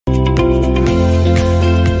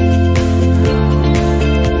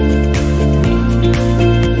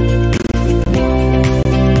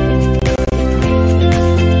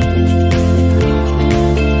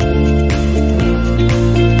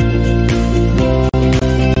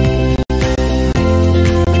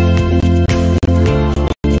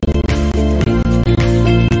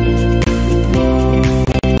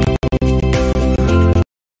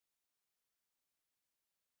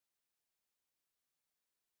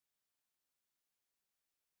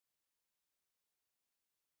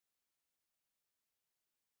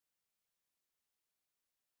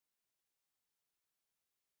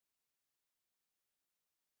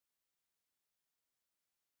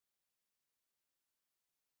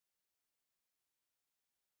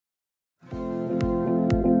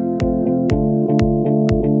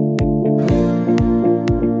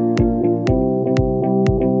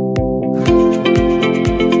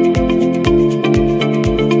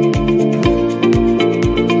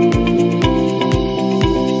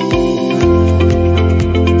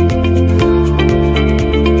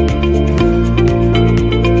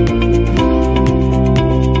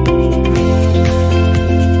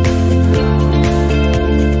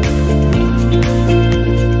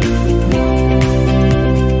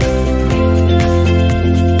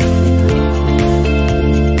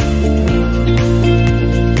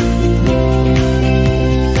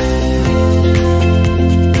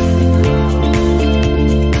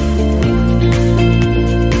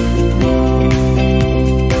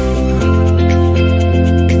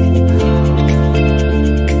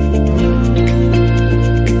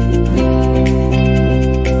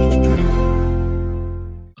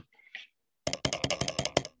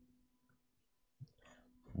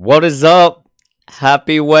What is up?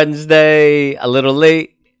 Happy Wednesday. A little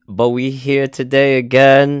late, but we here today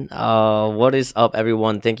again. What is up,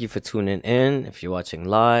 everyone? Thank you for tuning in. If you're watching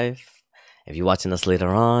live, if you're watching us later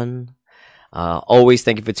on, always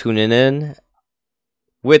thank you for tuning in.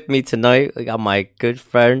 With me tonight, we got my good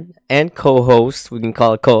friend and co-host. We can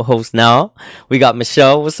call it co-host now. We got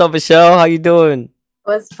Michelle. What's up, Michelle? How you doing?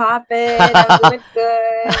 What's poppin'? I'm doing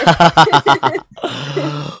good.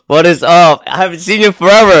 What is up? I haven't seen you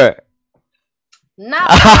forever.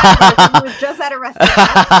 Not forever. We were just at a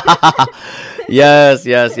restaurant.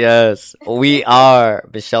 Yes. We are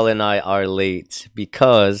Michelle and I are late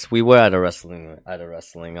because we were at a wrestling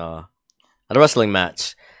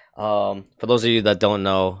match. For those of you that don't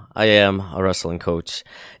know, I am a wrestling coach,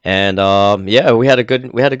 and yeah, we had a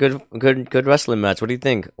good wrestling match. What do you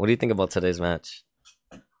think? What do you think about today's match?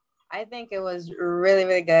 I think it was really,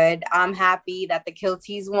 really good. I'm happy that the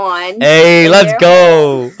Kilties won. Hey, let's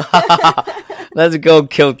go! Let's go,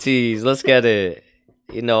 Kilties. Let's get it.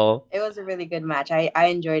 You know, it was a really good match. I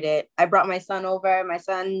enjoyed it. I brought my son over. My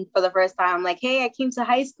son, for the first time, I'm like, hey, I came to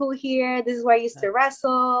high school here. This is where I used to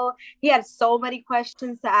wrestle. He had so many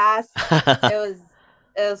questions to ask.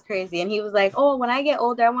 It was crazy. And he was like, oh, when I get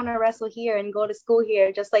older, I want to wrestle here and go to school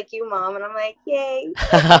here, just like you, Mom. And I'm like, yay.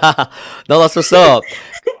 No, that's what's up.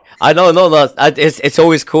 I know, no, it's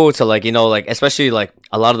always cool to especially like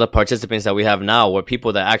a lot of the participants that we have now were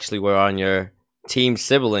people that actually were on your team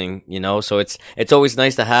sibling, so it's always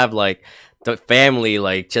nice to have like the family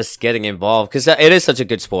like just getting involved because it is such a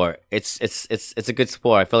good sport. It's a good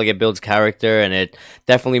sport. I feel like it builds character and it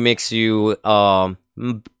definitely makes you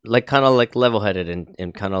like kind of like level-headed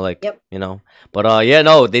and kind of like yep. But yeah,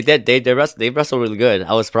 no, they wrestle really good.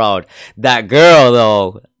 I was proud. That girl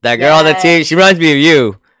though, on the team, she reminds me of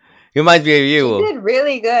you. Reminds me of you. She did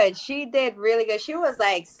really good. She was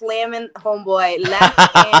like slamming homeboy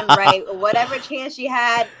left and right. Whatever chance she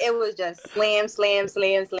had, it was just slam.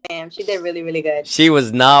 She did really, really good. She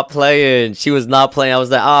was not playing. I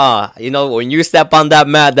was like, when you step on that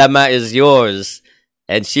mat is yours.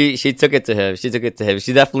 And she took it to him. She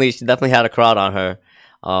definitely had a crowd on her.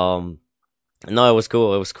 No, it was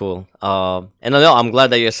cool. And I know I'm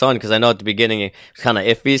glad that your son, because I know at the beginning it was kind of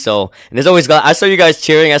iffy. So, and there's always I saw you guys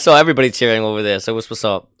cheering. I saw everybody cheering over there. So what's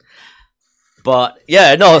up? But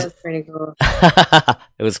yeah, no, it was pretty cool.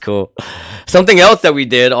 It was cool. Something else that we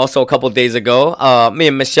did also a couple days ago. Me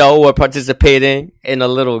and Michelle were participating in a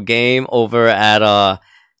little game over at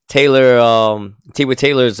Tea with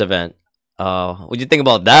Taylor's event. What do you think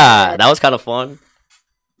about that? That was kind of fun.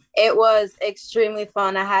 It was extremely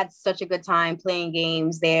fun. I had such a good time playing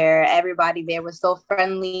games there. Everybody there was so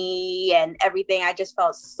friendly and everything. I just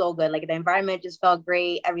felt so good. Like the environment just felt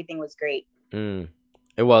great. Everything was great. It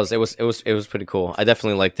was pretty cool. I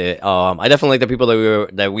definitely liked it. I definitely liked the people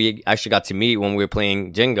that we actually got to meet when we were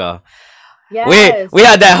playing Jenga. Yes. We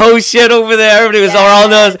had that whole shit over there. Everybody was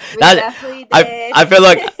around us. Definitely did. I feel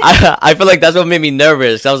like that's what made me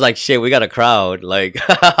nervous. I was like, shit, we got a crowd. Like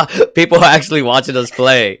people are actually watching us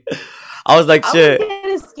play. I was like, shit. I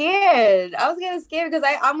was getting scared because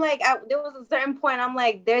I'm like, there was a certain point. I'm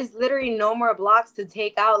like, there's literally no more blocks to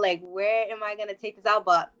take out. Like, where am I gonna take this out?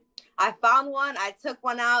 But I found one. I took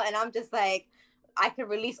one out, and I'm just like, I could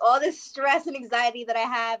release all this stress and anxiety that I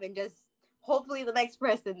have, and just. Hopefully the next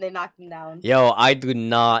person they knock them down. Yo, I do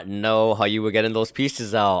not know how you were getting those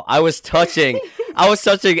pieces out. I was touching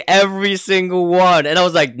every single one, and I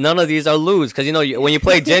was like, none of these are loose. Because when you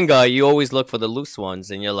play Jenga, you always look for the loose ones,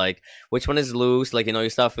 and you're like, which one is loose? Like you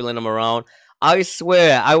start feeling them around. I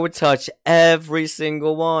swear, I would touch every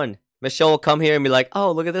single one. Michelle will come here and be like,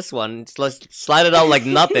 "Oh, look at this one. Let's slide it out like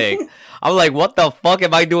nothing." I'm like, "What the fuck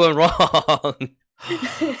am I doing wrong?"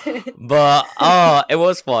 But it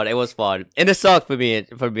was fun. And it sucked for me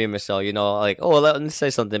and Michelle, like, oh, let me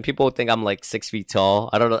say something. People think I'm like 6 feet tall.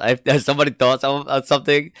 I don't know if somebody thought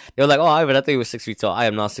something. They were like, oh, Ivan, I think you were 6 feet tall. I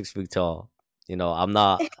am not 6 feet tall. I'm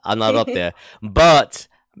not up there. But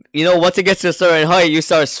once it gets to a certain height, you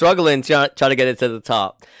start struggling to try to get it to the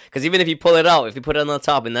top. Because even if you pull it out, if you put it on the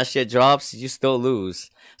top and that shit drops, you still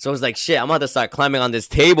lose. So it's like, shit, I'm about to start climbing on this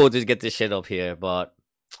table to get this shit up here. But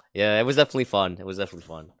yeah, it was definitely fun.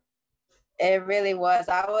 It really was.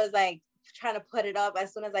 I was like trying to put it up.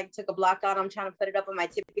 As soon as I took a block out, I'm trying to put it up on my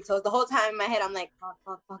tippy toes. The whole time in my head, I'm like, fuck,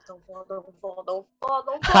 don't fall.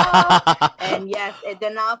 And yes, it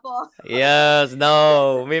did not fall. Yes,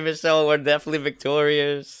 no. Me and Michelle were definitely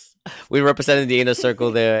victorious. We represented the inner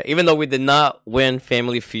circle there. Even though we did not win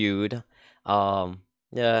Family Feud. Yeah,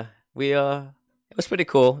 it was pretty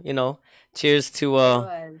cool, Cheers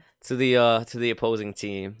to the opposing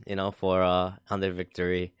team, for on their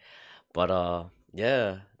victory. But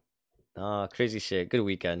yeah, Crazy shit. Good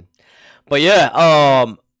weekend. But yeah,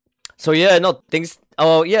 so yeah, no things.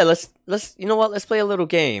 Oh yeah, let's you know what? Let's play a little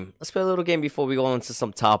game. Let's play a little game before we go into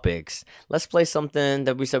some topics. Let's play something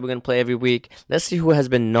that we said we're gonna play every week. Let's see who has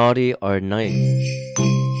been naughty or nice.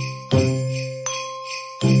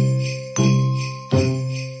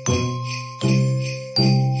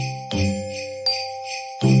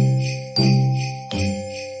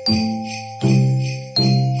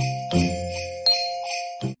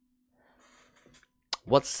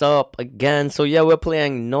 What's up again? So yeah, we're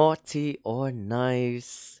playing naughty or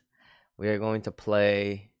nice. We are going to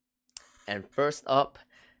play, and first up,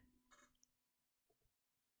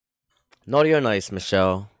 naughty or nice,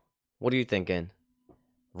 Michelle. What are you thinking?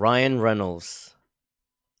 Ryan Reynolds.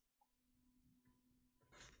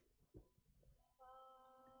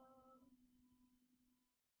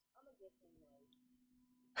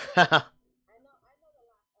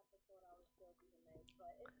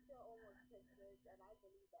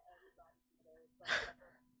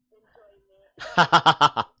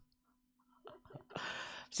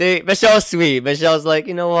 See, Michelle's sweet. Michelle's like,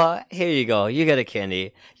 you know what? Here you go. You get a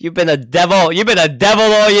candy. You've been a devil. You've been a devil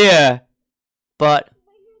all year. But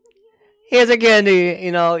here's a candy.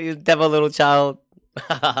 You know, you devil little child.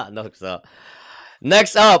 No, so.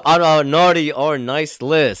 Next up on our naughty or nice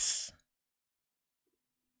list,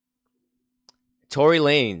 Tory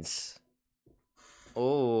Lanez.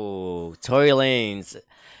 Oh, Tory Lanez.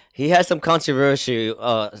 He had some controversy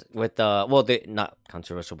with well, not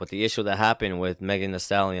controversial, but the issue that happened with Megan Thee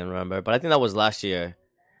Stallion, remember? But I think that was last year.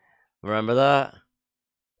 Remember that?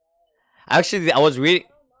 Actually, I was reading.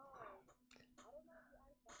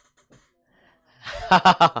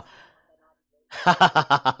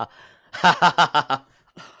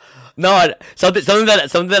 No, something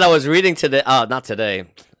that I was reading today. Not today.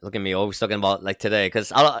 Look at me, always talking about like today,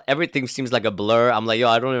 because everything seems like a blur. I'm like, yo,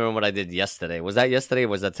 I don't even remember what I did yesterday. Was that yesterday? Or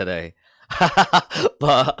was that today?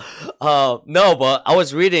 But no, but I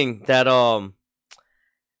was reading that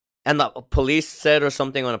and the police said or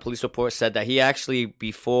something on a police report said that he actually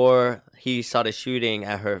before he started shooting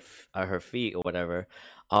at her feet or whatever,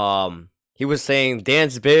 he was saying,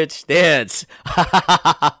 "Dance, bitch, dance."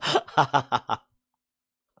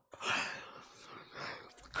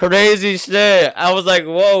 Crazy shit. I was like,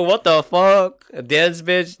 whoa, what the fuck? Dance,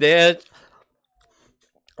 bitch, dance.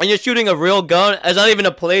 And you're shooting a real gun. It's not even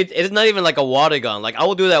a plate. It's not even like a water gun. Like I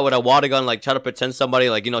will do that with a water gun, like try to pretend somebody,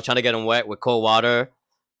 like trying to get them wet with cold water.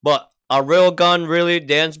 But a real gun, really,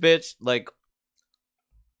 dance, bitch. Like,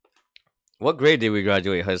 what grade did we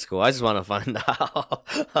graduate high school? I just want to find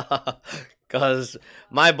out. Cause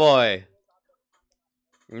my boy,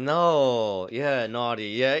 no, yeah, naughty,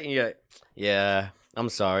 yeah, yeah, yeah. I'm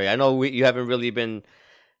sorry. I know you haven't really been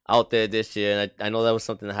out there this year, and I know that was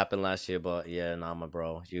something that happened last year, but yeah, nah, my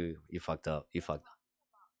bro, you fucked up. You fucked up.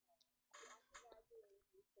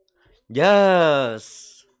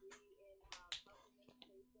 Yes.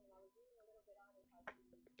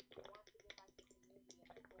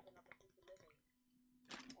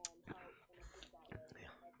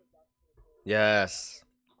 Yes.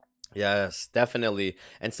 Yes, definitely.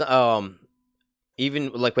 And so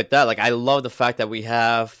even like with that, like I love the fact that we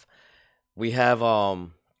have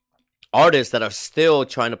artists that are still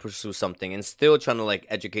trying to pursue something and still trying to like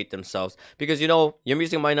educate themselves because your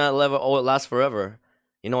music might not last forever.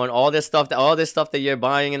 And all this stuff that you're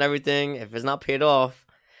buying and everything, if it's not paid off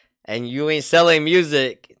and you ain't selling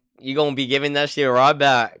music, you gonna be giving that shit right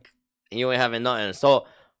back. And you ain't having nothing. So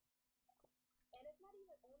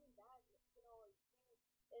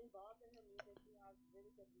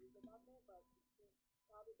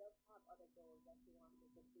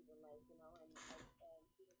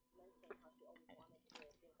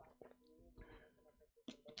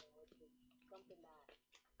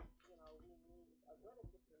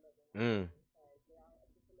mm,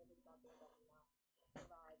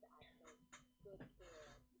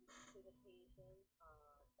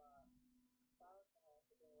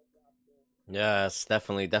 yes,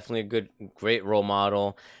 definitely a great role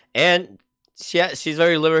model. And she's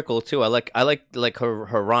very lyrical too. I like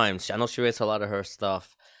her rhymes. I know she writes a lot of her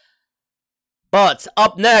stuff. But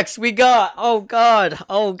up next we got, oh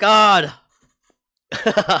god,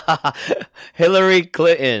 Hillary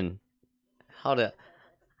Clinton. How the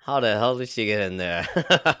how the hell did she get in there?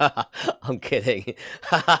 I'm kidding.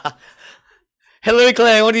 Hillary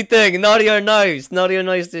Clinton, what do you think? Naughty or nice? Naughty or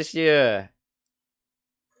nice this year?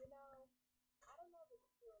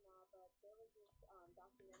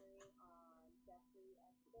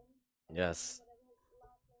 Yes.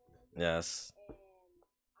 Yes.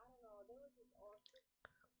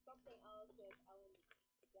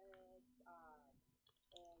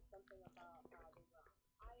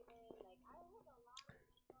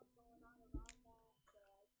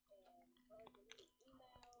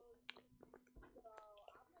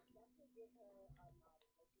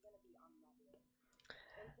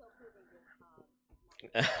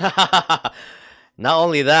 Not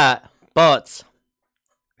only that, but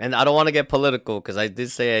and I don't want to get political because I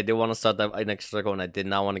did say I did want to start that next circle, and I did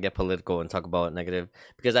not want to get political and talk about negative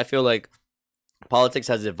because I feel like politics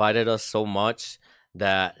has divided us so much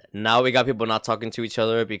that now we got people not talking to each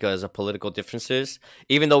other because of political differences.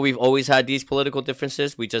 Even though we've always had these political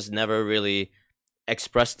differences, we just never really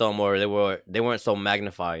expressed them or they weren't so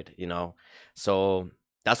magnified, you know. So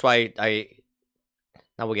that's why I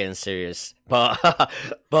now we're getting serious, but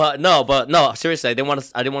but no, seriously, I didn't want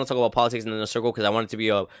to talk about politics in the circle because I want it to be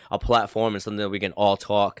a platform and something that we can all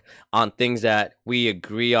talk on things that we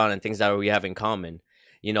agree on and things that we have in common.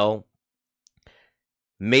 You know,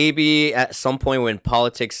 maybe at some point when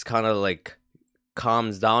politics kind of like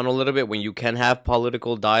calms down a little bit, when you can have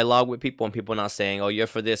political dialogue with people and people not saying, "Oh, you're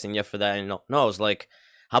for this and you're for that," and no, it's like,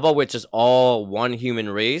 how about we're just all one human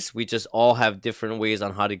race? We just all have different ways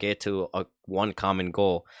on how to get to a one common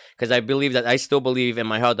goal. Because I still believe in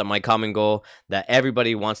my heart that my common goal that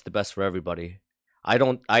everybody wants the best for everybody. I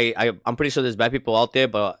don't. I'm pretty sure there's bad people out there,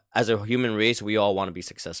 but as a human race, we all want to be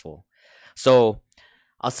successful. So,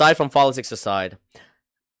 aside from politics aside,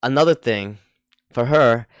 another thing for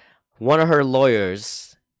her, one of her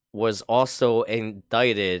lawyers was also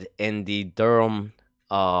indicted in the Durham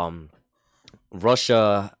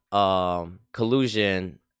Russia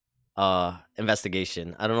collusion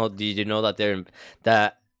investigation. I don't know. Did you know that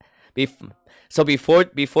that bef- so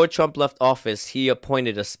before Trump left office, he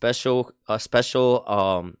appointed a special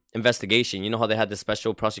investigation. You know how they had the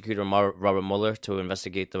special prosecutor Robert Mueller to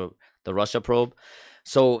investigate the Russia probe.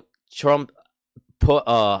 So Trump put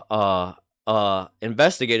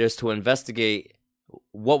investigators to investigate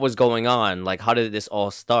what was going on, like how did this all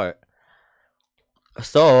start.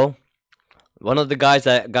 So one of the guys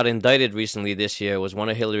that got indicted recently this year was one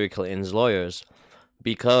of Hillary Clinton's lawyers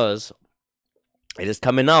because it is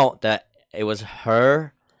coming out that it was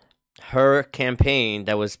her campaign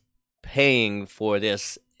that was paying for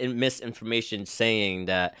this misinformation saying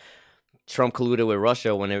that Trump colluded with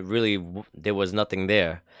Russia when it really there was nothing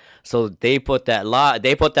there. So they put that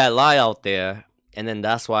lie out there, and then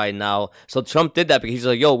that's why now. So Trump did that because he's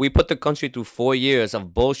like, "Yo, we put the country through 4 years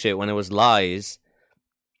of bullshit when it was lies.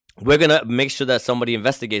 We're gonna make sure that somebody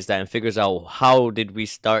investigates that and figures out how did we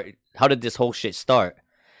start? How did this whole shit start?"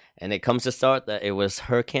 And it comes to start that it was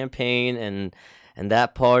her campaign and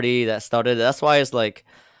that party that started. That's why it's like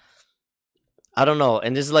I don't know,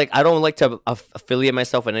 and this is like I don't like to affiliate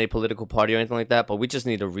myself with any political party or anything like that. But we just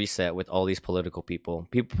need a reset with all these political people.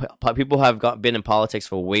 People have been in politics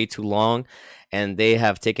for way too long, and they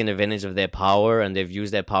have taken advantage of their power and they've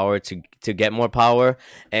used their power to get more power.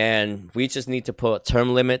 And we just need to put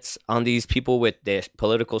term limits on these people with their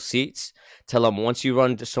political seats. Tell them once you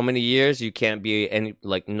run so many years, you can't be any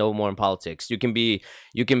like no more in politics. You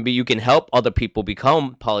can help other people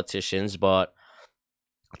become politicians, but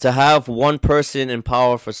to have one person in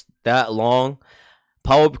power for that long,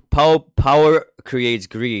 power creates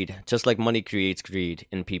greed, just like money creates greed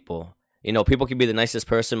in people. You know, people can be the nicest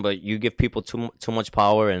person, but you give people too much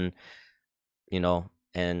power, and you know,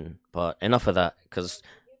 and but enough of that, because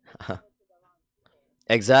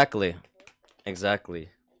exactly,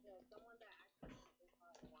 exactly.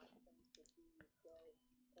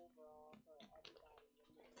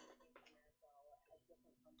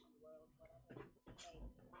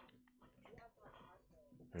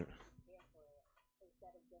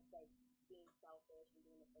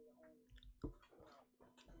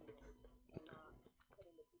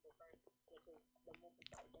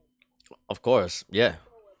 Of course, yeah.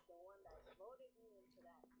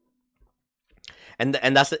 And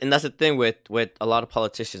that's the thing with a lot of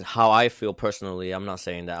politicians. How I feel personally, I'm not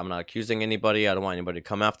saying that. I'm not accusing anybody. I don't want anybody to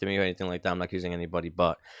come after me or anything like that. I'm not accusing anybody,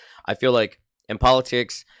 but I feel like in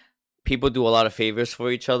politics, people do a lot of favors for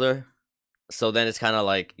each other. So then it's kind of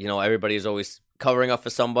like everybody's always covering up for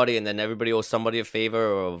somebody, and then everybody owes somebody a favor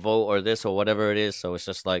or a vote or this or whatever it is. So it's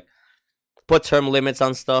just like put term limits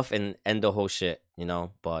on stuff and end the whole shit.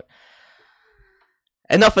 But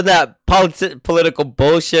enough of that political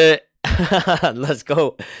bullshit. Let's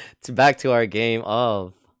go back to our game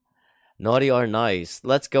of naughty or nice.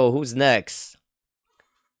 Let's go. Who's next?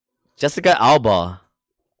 Jessica Alba.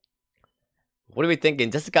 What are we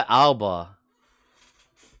thinking? Jessica Alba.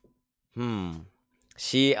 Hmm.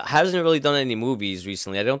 She hasn't really done any movies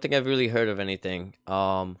recently. I don't think I've really heard of anything.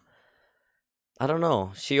 I don't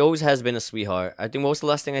know. She always has been a sweetheart. I think what was the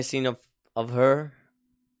last thing I seen of her?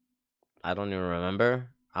 I don't even remember.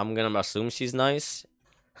 I'm gonna assume she's nice.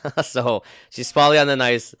 So she's probably on the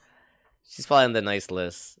nice. She's probably on the nice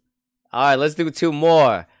list. All right, let's do two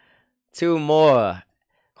more. Two more.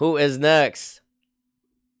 Who is next?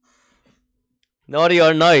 Naughty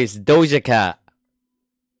or nice? Doja Cat.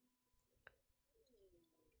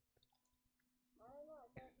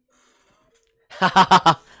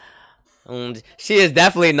 She is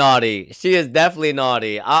definitely naughty. She is definitely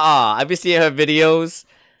naughty. I've been seeing her videos.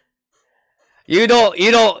 You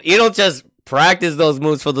don't just practice those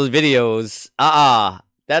moves for those videos.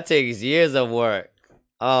 That takes years of work.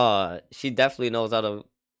 She definitely knows how to.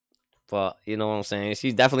 But you know what I'm saying.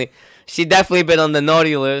 She definitely been on the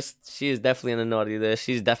naughty list. She is definitely on the naughty list.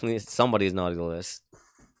 She's definitely somebody's naughty list.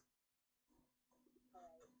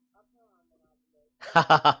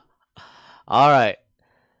 All right,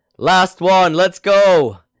 last one. Let's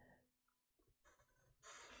go.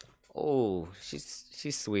 Oh, she's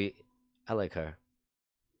sweet. I like her.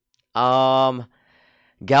 Um,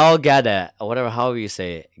 Gal Gadot, or whatever, however you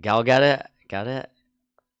say it. Gal Gadot, Gadot,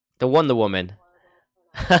 the Wonder Woman.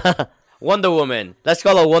 Wonder Woman. Let's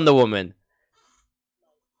call her Wonder Woman.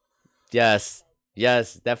 Yes,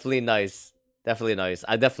 yes, definitely nice. Definitely nice.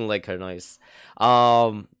 I definitely like her nice.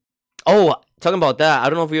 Um, oh, talking about that, I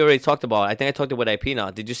don't know if we already talked about it. I think I talked about IP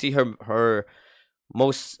now. Did you see her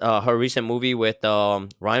recent movie with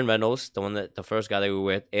Ryan Reynolds, the first guy that we were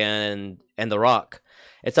with, and The Rock?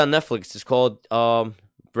 It's on Netflix. It's called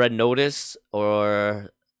Red Notice,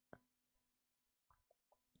 or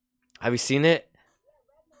have you seen it?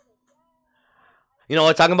 You know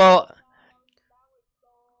what I'm talking about?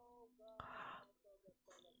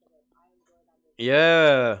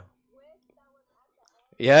 Yeah.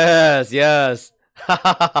 Yes, yes.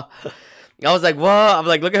 I was like, what? I'm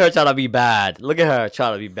like, look at her trying to be bad. Look at her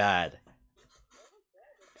trying to be bad.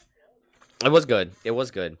 It was good. It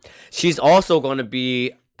was good. She's also gonna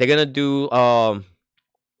be. They're gonna do.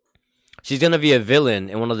 She's gonna be a villain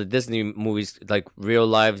in one of the Disney movies, like real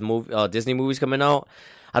live movie Disney movies coming out.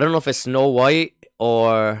 I don't know if it's Snow White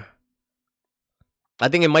or I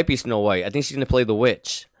think it might be Snow White. I think she's gonna play the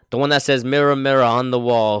witch, the one that says "Mirror, mirror on the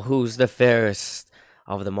wall, who's the fairest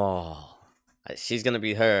of them all." She's gonna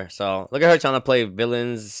be her. So look at her trying to play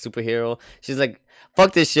villains, superhero. She's like,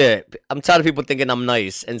 "Fuck this shit. I'm tired of people thinking I'm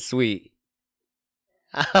nice and sweet."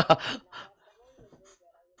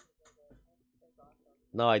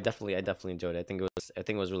 No, I definitely enjoyed it. I think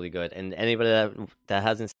it was really good. And anybody that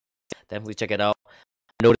hasn't definitely check it out.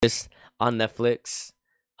 Notice on Netflix.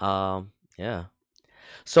 Yeah.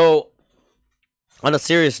 So on a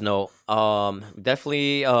serious note,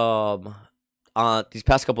 definitely these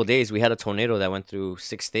past couple days we had a tornado that went through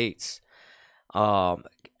 6 states. Um,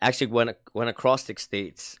 actually went across 6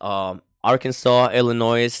 states. Arkansas,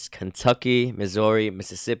 Illinois, Kentucky, Missouri,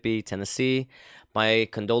 Mississippi, Tennessee. My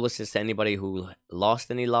condolences to anybody who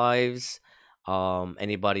lost any lives.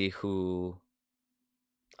 Anybody who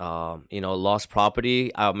lost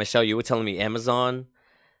property. Michelle, you were telling me Amazon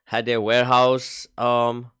had their warehouse.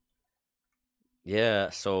 Yeah,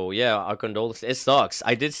 so yeah, our condolences. It sucks.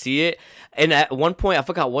 I did see it, and at one point, I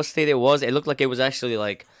forgot what state it was. It looked like it was actually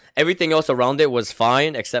like everything else around it was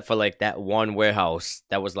fine, except for like that one warehouse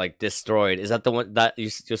that was like destroyed. Is that the one that you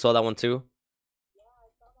saw that one too?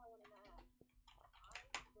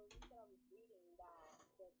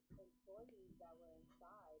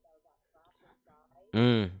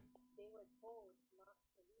 Mm.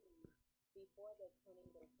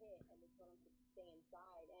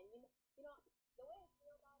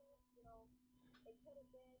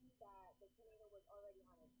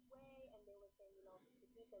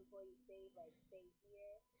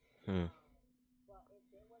 Hmm.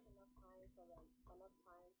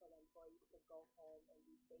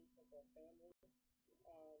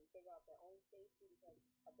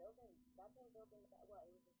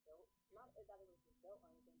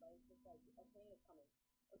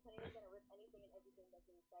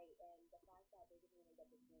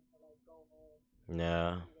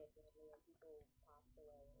 Yeah.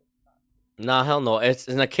 Nah, hell no. It's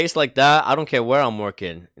in a case like that. I don't care where I'm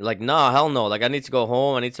working. Like, nah, hell no. Like, I need to go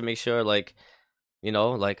home. I need to make sure, like,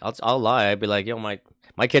 like I'll lie. I'd be like, yo, my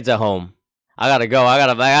kid's at home. I gotta go. I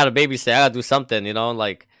gotta babysit. I gotta do something.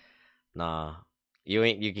 Like, nah,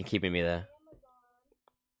 you can keep me there.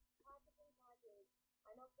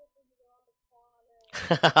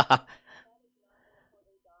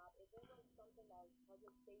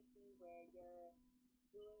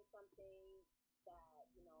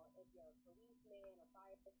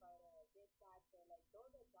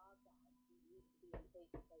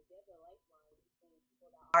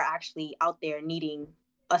 Are actually out there needing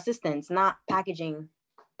assistance, not packaging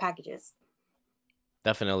packages.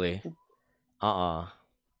 Definitely. Uh-uh.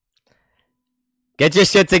 Get your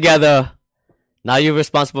shit together. Now you're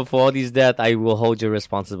responsible for all these deaths. I will hold you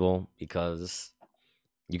responsible because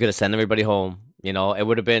you could have sent everybody home. You know, it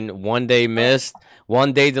would have been one day missed,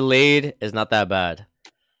 one day delayed. It's not that bad.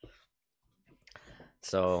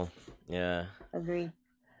 So, yeah. Agree.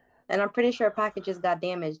 And I'm pretty sure packages got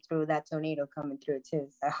damaged through that tornado coming through too.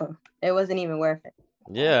 So it wasn't even worth it.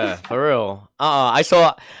 Yeah, for real. I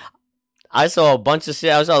saw a bunch of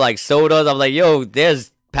shit. I saw like sodas. I'm like, yo,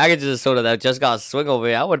 there's packages of soda that just got swing over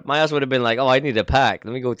here. My ass would have been like, oh, I need a pack.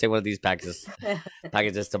 Let me go take one of these packages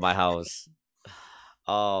to my house.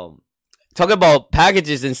 Talking about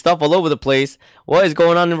packages and stuff all over the place. What is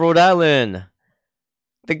going on in Rhode Island?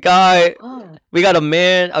 The guy, we got a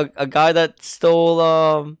guy that stole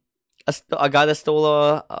a guy that stole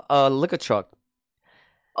a liquor truck.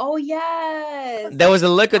 Oh yes, there was a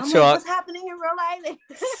liquor truck. Like, what's happening in Rhode Island?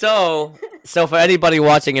 so for anybody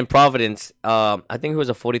watching in Providence, I think he was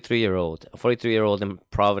a 43-year-old in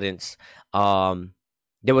Providence.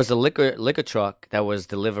 There was a liquor truck that was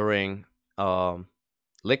delivering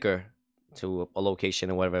liquor to a location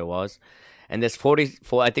or whatever it was. And this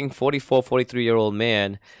 43-year-old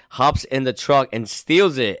man hops in the truck and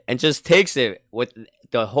steals it and just takes it with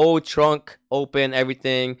the whole trunk open,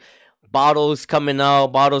 everything, bottles coming out,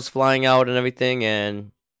 bottles flying out and everything.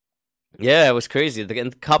 And yeah, it was crazy.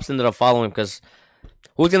 The cops ended up following him because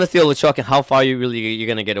who's going to steal the truck and how far you're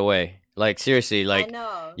going to get away? Like, seriously, like, I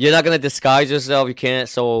know. You're not going to disguise yourself. You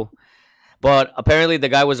can't. But apparently the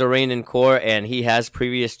guy was arraigned in court and he has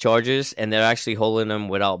previous charges and they're actually holding him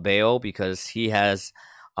without bail because he has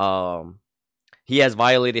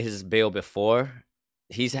violated his bail before.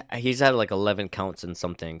 He's had like 11 counts and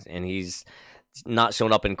some things and he's not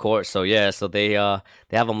shown up in court. So yeah, so they have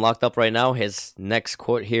him locked up right now. His next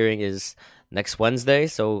court hearing is next Wednesday.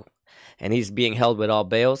 So and he's being held without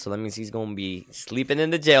bail. So that means he's going to be sleeping in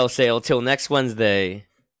the jail cell till next Wednesday.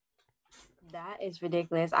 That is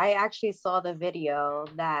ridiculous. I actually saw the video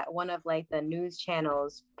that one of like the news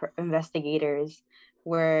channels investigators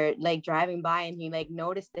were like driving by and he like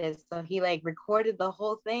noticed this. So he like recorded the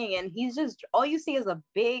whole thing and he's just, all you see is a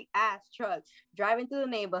big ass truck driving through the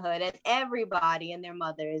neighborhood and everybody and their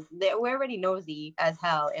mothers, we're already nosy as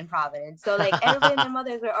hell in Providence. So like everybody and their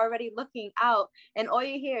mothers are already looking out and all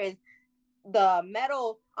you hear is the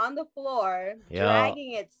metal on the floor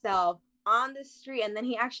dragging itself on the street, and then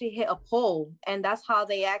he actually hit a pole, and that's how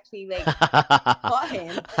they actually like caught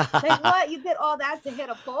him. Like, what? You did all that to hit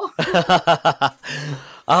a pole?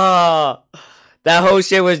 That whole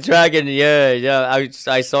shit was dragging. Yeah.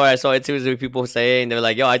 I saw it too. With people saying they were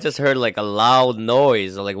like, "Yo, I just heard like a loud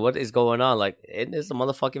noise." Or like, what is going on? Like, it is a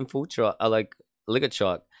motherfucking food truck, like liquor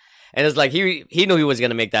truck. And it's like he knew he was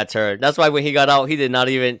gonna make that turn. That's why when he got out, he did not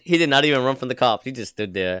even run from the cops. He just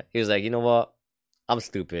stood there. He was like, you know what? I'm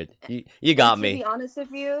stupid. You got me. To be honest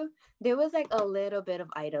with you, there was like a little bit of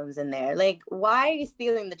items in there. Like, why are you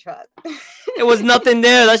stealing the truck? It was nothing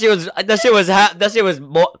there. That shit was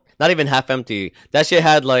more, not even half empty. That shit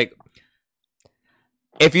had like,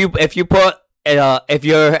 if you have a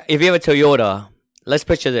Toyota, let's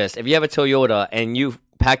picture this. If you have a Toyota and you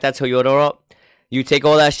pack that Toyota up, you take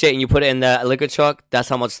all that shit and you put it in that liquor truck. That's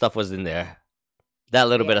how much stuff was in there. That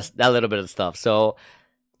little bit of stuff. So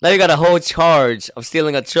now you got a whole charge of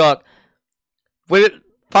stealing a truck with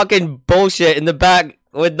fucking bullshit in the back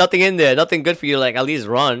with nothing in there, nothing good for you. Like, at least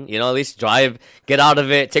run, at least drive, get out of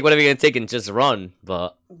it, take whatever you're gonna take and just run.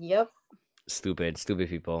 But yep, stupid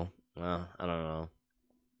people. I don't know.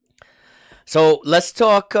 So let's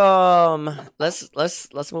talk.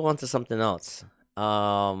 Let's move on to something else.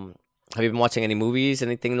 Have you been watching any movies?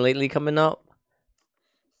 Anything lately coming up?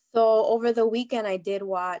 So over the weekend, I did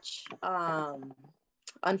watch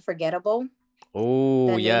Unforgettable.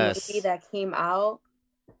 Oh, yes. The movie that came out.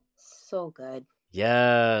 So good.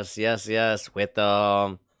 Yes. With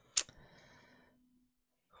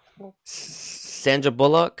Sandra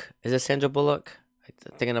Bullock. Is it Sandra Bullock? I'm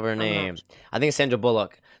thinking of her name. I think it's Sandra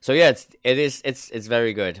Bullock. So yeah, it's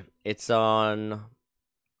very good. It's on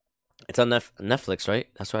Netflix, right?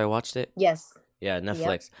 That's where I watched it. Yes. Yeah,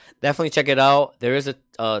 Netflix. Yep. Definitely check it out. There is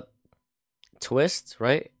a twist,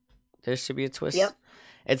 right? There should be a twist. Yep.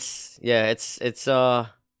 It's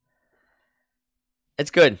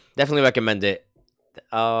good. Definitely recommend it.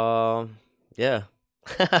 Yeah.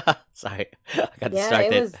 Sorry, I got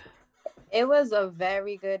distracted. It was a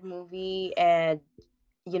very good movie, and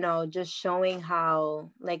just showing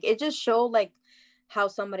how it just showed how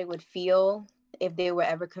somebody would feel if they were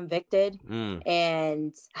ever convicted,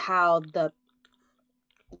 and how the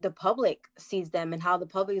the public sees them and how the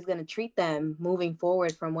public is going to treat them moving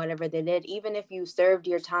forward from whatever they did. Even if you served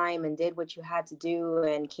your time and did what you had to do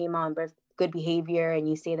and came on good behavior and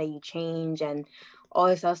you say that you change and all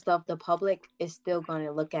this other stuff, the public is still going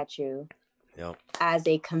to look at you as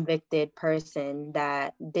a convicted person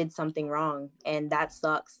that did something wrong. And that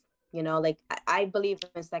sucks. You know, like I believe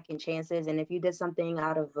in second chances. And if you did something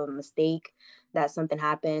out of a mistake, that something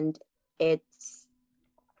happened, it's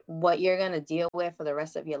what you're going to deal with for the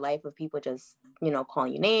rest of your life of people just, you know,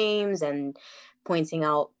 calling you names and pointing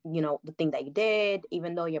out, you know, the thing that you did,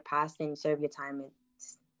 even though you're past and you serve your time. It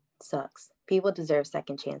sucks. People deserve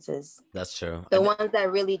second chances. That's true. The ones that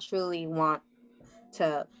really, truly want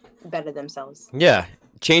to better themselves. Yeah.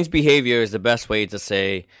 Change behavior is the best way to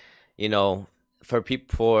say, you know, for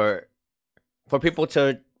people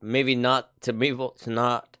to maybe not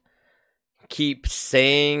keep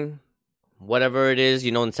saying whatever it is,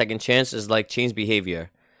 you know, in second chance is like change behavior.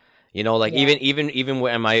 You know, like even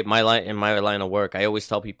where in my line of work, I always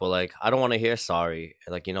tell people like I don't want to hear sorry.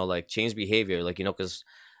 Like, you know, like change behavior, like, you know, because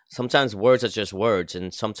sometimes words are just words,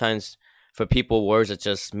 and sometimes for people words are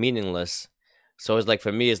just meaningless. So it's like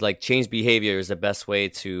for me, it's like change behavior is the best way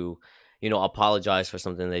to, you know, apologize for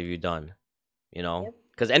something that you've done. You know,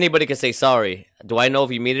 because anybody can say sorry. Do I know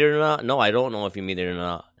if you mean it or not? No, I don't know if you mean it or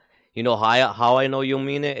not. You know how I know you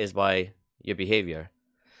mean it is by your behavior.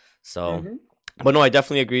 So, but no, I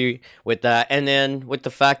definitely agree with that. And then with the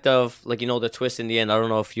fact of like, you know, the twist in the end, I don't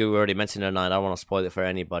know if you already mentioned it or not. I don't want to spoil it for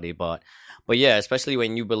anybody, but yeah, especially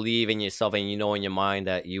when you believe in yourself and you know in your mind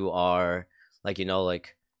that you are like, you know,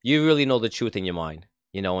 like you really know the truth in your mind,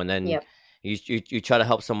 you know, and then you try to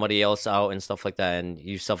help somebody else out and stuff like that, and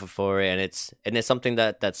you suffer for it, and it's something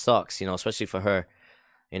that sucks, you know, especially for her,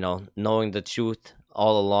 you know, knowing the truth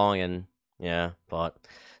all along. And yeah, but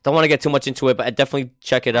don't want to get too much into it, but I definitely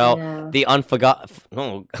check it out. The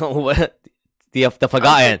Unforgettable.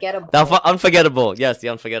 Unforgettable. Yes, The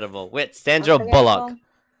Unforgettable with Sandra Bullock.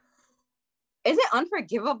 Is it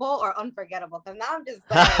Unforgivable or Unforgettable? Because now I'm just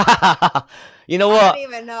like, you know what? I don't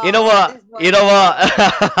even know. You know what?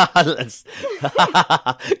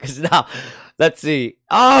 Because now, let's see.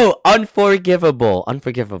 Oh, Unforgivable.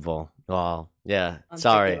 Wow. Yeah.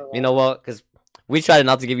 Sorry. You know what? Because we try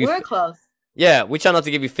not to give you. We're close. Yeah, we try not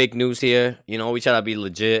to give you fake news here. You know, we try to be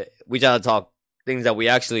legit. We try to talk things that we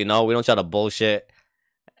actually know. We don't try to bullshit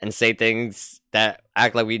and say things that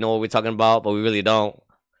act like we know what we're talking about, but we really don't.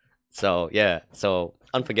 So, yeah. So,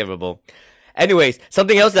 Unforgivable. Anyways,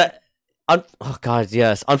 something else that... oh, God,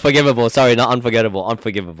 yes. Unforgivable. Sorry, not Unforgettable.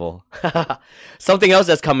 Unforgivable. Something else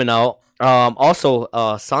that's coming out. Also,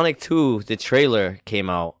 Sonic 2, the trailer came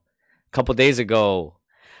out a couple days ago.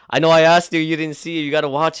 I know I asked you. You didn't see it. You got to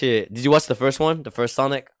watch it. Did you watch the first one? The first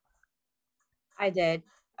Sonic? I did.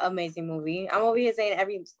 Amazing movie. I'm over here saying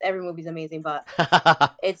every movie's amazing, but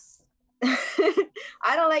it's...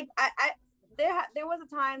 I don't like... There was a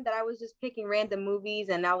time that I was just picking random movies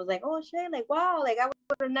and I was like, oh shit, like wow, like I would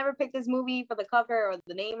have never picked this movie for the cover or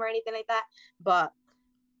the name or anything like that. But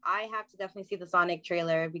I have to definitely see the Sonic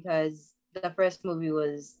trailer because the first movie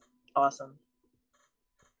was awesome.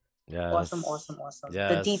 Yeah, awesome.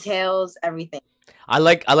 Yes. The details, everything. I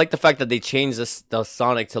like the fact that they changed the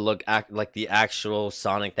Sonic to look like the actual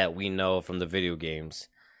Sonic that we know from the video games.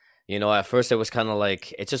 You know, at first it was kind of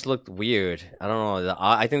like, it just looked weird. I don't know.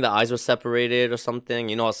 I think the eyes were separated or something.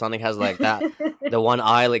 You know how Sonic has like that, the one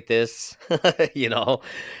eye like this, you know?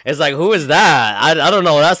 It's like, who is that? I don't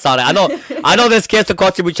know. That's Sonic. I know this cancel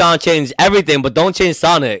culture be trying to change everything, but don't change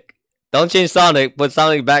Sonic. Don't change Sonic. Put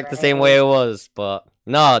Sonic back the same way it was. But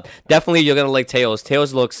no, definitely you're going to like Tails.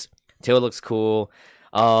 Tails looks cool.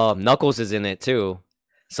 Knuckles is in it too.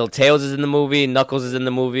 So Tails is in the movie. Knuckles is in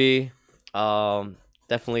the movie.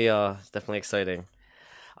 Definitely exciting.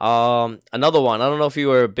 Another one. I don't know if you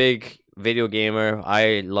were a big video gamer.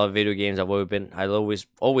 I love video games. I've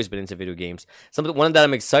always been into video games. One that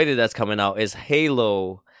I'm excited that's coming out is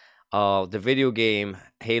Halo. The video game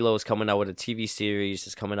Halo is coming out with a TV series.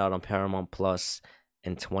 It's coming out on Paramount Plus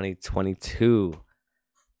in 2022.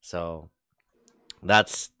 So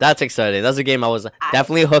that's exciting. That's a game I was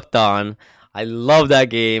definitely hooked on. I love that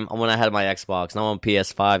game when I had my Xbox. Now I'm a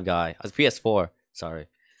PS5 guy. I was PS4. Sorry.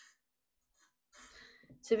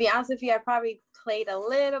 To be honest with you, I probably played a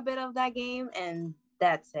little bit of that game and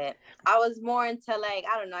that's it. I was more into like,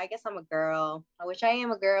 I don't know, I guess I'm a girl. I wish I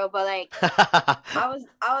am a girl, but like I was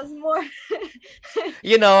more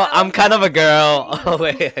you know, I'm kind of a girl. Oh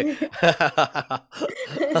wait. I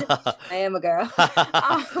am a girl.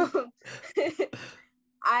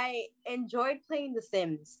 I enjoyed playing The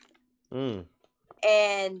Sims.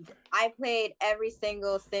 and I played every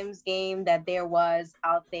single Sims game that there was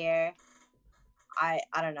out there. I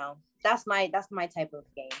don't know. That's my type of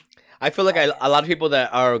game. I feel like a lot of people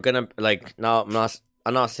that are gonna like no,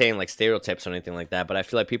 I'm not saying like stereotypes or anything like that, but I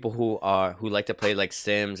feel like people who like to play like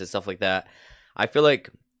Sims and stuff like that, I feel like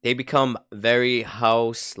they become very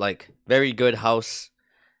good house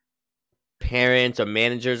parents or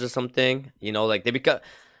managers or something. You know, like they're very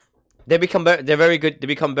good. They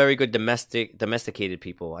become very good domesticated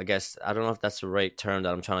people. I guess I don't know if that's the right term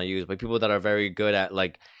that I'm trying to use, but people that are very good at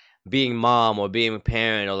like being mom or being a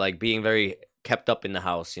parent or like being very kept up in the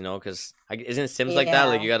house, you know, because isn't Sims like that?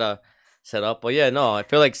 Like you gotta set up. But yeah, no, I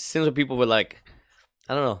feel like Sims are people with like,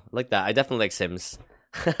 I don't know, like that. I definitely like Sims.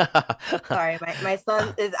 Sorry, my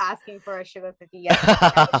son is asking for a sugar cookie. Yes,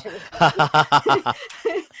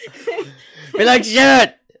 be like,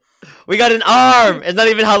 shit. We got an arm. It's not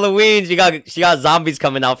even Halloween. She got zombies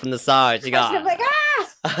coming out from the side. She got. I'm like,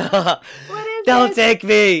 ah! What is Don't take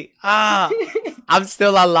me. I'm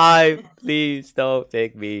still alive. Please don't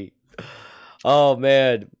take me. Oh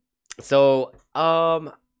man. So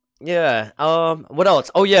yeah. What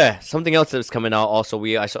else? Oh yeah, something else that's coming out. Also,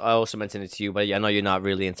 I also mentioned it to you, but yeah, I know you're not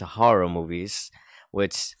really into horror movies,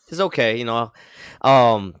 which is okay, you know.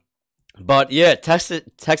 But yeah, Texas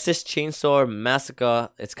Chainsaw Massacre.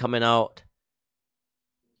 It's coming out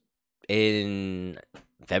in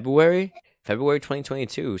February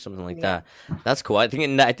 2022, something like that. That's cool. I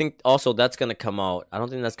think also that's gonna come out. I don't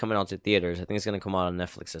think that's coming out to theaters. I think it's gonna come out on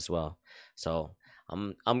Netflix as well. So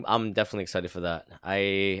I'm definitely excited for that.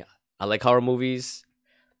 I like horror movies.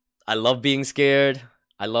 I love being scared.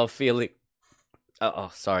 I love feeling.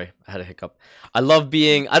 Oh, sorry, I had a hiccup. I love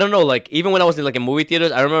being. I don't know, like even when I was in like in movie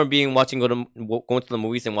theaters, I remember going to the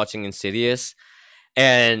movies and watching Insidious,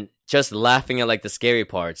 and just laughing at like the scary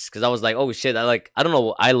parts because I was like, oh shit, I don't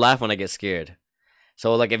know, I laugh when I get scared.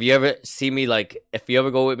 So like if you ever see me, like if you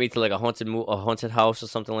ever go with me to like a haunted house or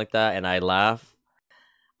something like that, and I laugh,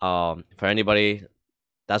 for anybody,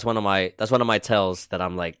 that's one of my tells that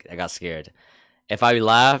I'm like I got scared. If I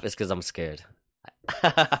laugh, it's because I'm scared.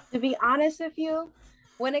 To be honest with you,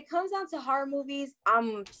 when it comes down to horror movies,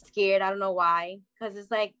 I'm scared. I don't know why, because it's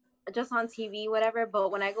like just on TV, whatever.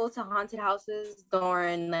 But when I go to haunted houses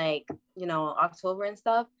during like October and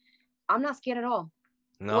stuff, I'm not scared at all,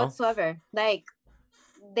 whatsoever. Like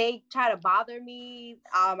they try to bother me.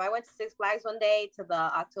 I went to Six Flags one day to the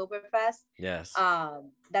Oktoberfest. Yes.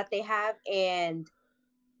 That they have, and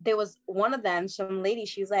there was one of them, some lady.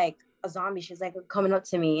 She's like a zombie. She's like coming up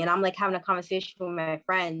to me, and I'm like having a conversation with my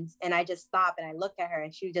friends, and I just stop and I look at her,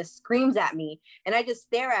 and she just screams at me, and I just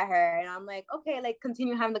stare at her, and I'm like, okay, like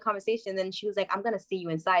continue having the conversation. And then she was like, I'm gonna see you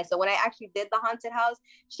inside. So when I actually did the haunted house,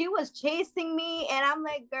 she was chasing me, and I'm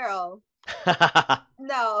like, girl,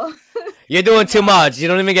 no. You're doing too much. You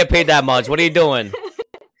don't even get paid that much. What are you doing?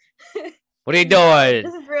 What are you doing?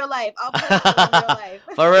 This is real life. I'll put it in real life.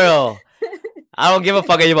 For real. I don't give a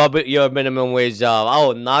fuck about your minimum wage job. I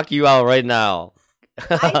will knock you out right now.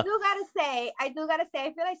 I do gotta say, I feel like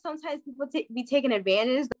sometimes people be taking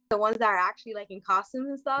advantage. The ones that are actually like in costumes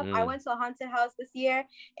and stuff. I went to a haunted house this year,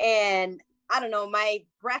 and I don't know, my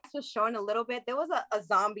breast was showing a little bit. There was a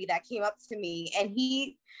zombie that came up to me, and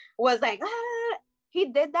he was like, he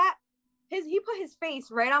did that. He put his face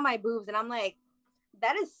right on my boobs, and I'm like,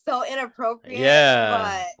 that is so inappropriate.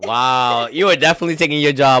 Yeah. But... Wow. You are definitely taking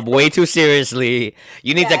your job way too seriously.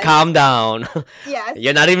 You need to calm down. Yes.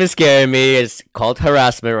 You're not even scaring me. It's called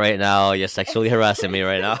harassment right now. You're sexually harassing me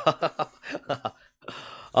right now.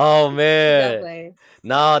 Oh, man. Definitely.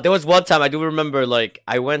 No, there was one time I do remember, like,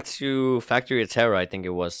 I went to Factory of Terror, I think it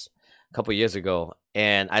was a couple years ago,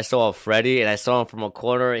 and I saw Freddy, and I saw him from a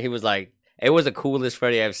corner, and he was like, it was the coolest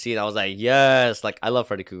Freddy I've seen. I was like, yes, like I love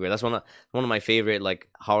Freddy Krueger. That's one of my favorite like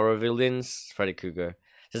horror villains, Freddy Krueger.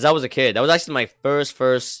 Since I was a kid, that was actually my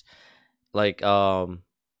first like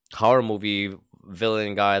horror movie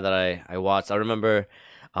villain guy that I watched. I remember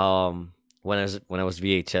when I was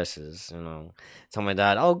VHSs, telling my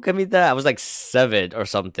dad, oh, give me that. I was like 7 or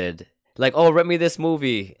something. Like, oh, rent me this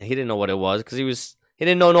movie. He didn't know what it was because he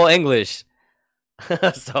didn't know no English.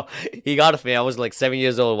 So he got it for me. I was like 7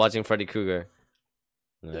 years old watching Freddy Krueger.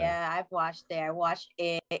 Yeah, I've watched it. I watched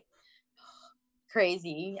it.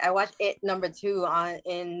 Crazy. I watched it #2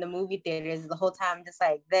 in the movie theaters the whole time, just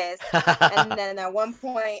like this. And then at one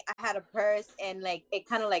point, I had a purse and like it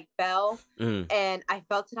kind of like fell, and I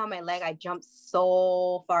felt it on my leg. I jumped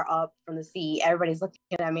so far up from the seat. Everybody's looking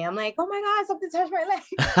at me. I'm like, oh my god, something touched my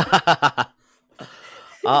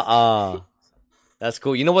leg. That's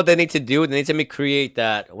cool. You know what they need to do? They need to create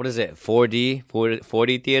that, what is it,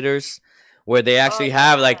 4D theaters, where they Oh actually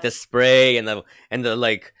have like yeah. the spray and the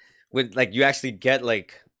like with like you actually get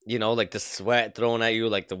like like the sweat thrown at you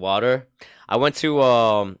like the water. I went to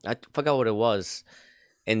I forgot what it was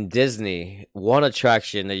in Disney. One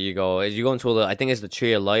attraction that you go is you go into I think it's the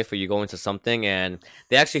Tree of Life, where you go into something and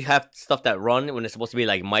they actually have stuff that run when it's supposed to be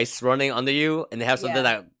like mice running under you, and they have something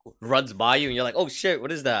Yeah. that runs by you and you're like, oh shit,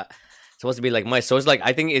 what is that? It's supposed to be like mice. So it's like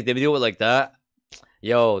I think if they do it like that,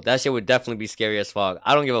 yo, that shit would definitely be scary as fuck.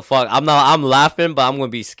 I don't give a fuck. I'm laughing, but I'm gonna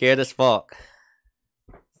be scared as fuck.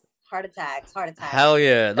 Heart attacks. Heart attacks. Hell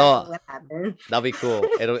yeah. That's what's No, gonna happen. that'll be cool.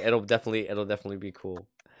 It'll definitely be cool.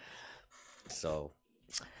 So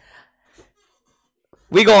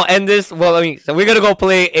we gonna end this. Well, I mean, so we're gonna go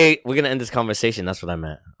play we're gonna end this conversation. That's what I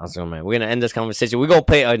meant. We're gonna end this conversation. We're gonna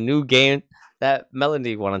play a new game that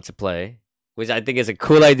Melanie wanted to play, which I think is a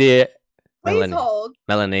cool idea. Please hold.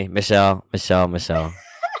 Michelle wanted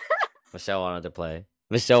to play.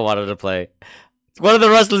 Michelle wanted to play. One of the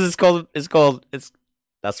wrestlers it's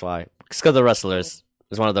that's why. It's called the wrestlers.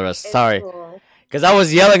 It's one of the wrestlers. It's Sorry. cool. Because I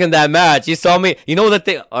was yelling in that match. You saw me. You know the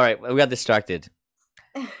thing. Alright, we got distracted.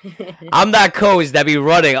 I'm that coach that be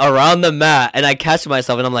running around the mat, and I catch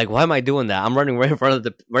myself, and I'm like, "Why am I doing that? I'm running right in front of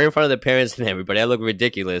the parents and everybody. I look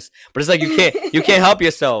ridiculous." But it's like you can't help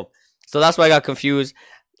yourself. So that's why I got confused.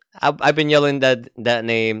 I've been yelling that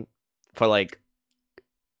name for like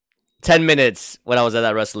 10 minutes when I was at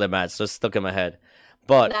that wrestling match, so it's stuck in my head.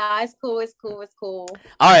 But Nah, it's cool. It's cool. It's cool.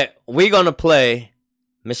 all right, we're gonna play.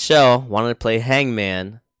 Michelle wanted to play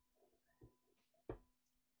Hangman.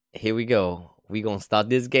 Here we go. We gonna start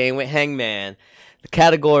this game with Hangman. The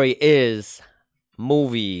category is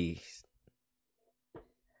movies.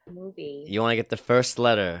 Movie. You want to get the first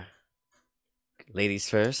letter? Ladies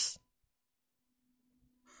first.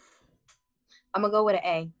 I'm gonna go with an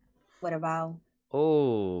A. What about?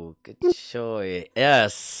 Oh, good choice.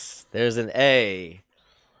 Yes, there's an A.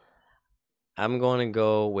 I'm going to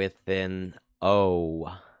go with an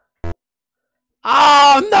O.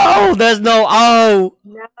 Oh, no! There's no O!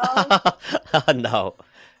 No. No.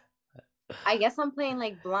 I guess I'm playing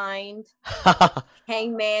like blind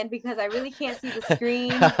Hangman because I really can't see the screen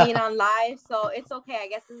being on live. So it's okay. I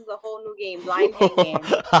guess this is a whole new game. Blind Hangman.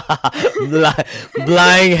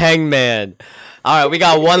 Blind Hangman. All right, we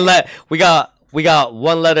got we got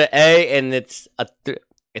one letter A, and it's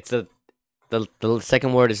the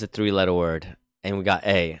second word is a 3-letter word, and we got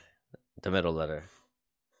A, the middle letter.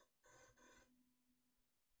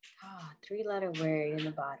 Oh, 3-letter word in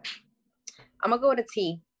the bottom. I'm gonna go with a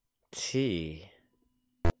T. T.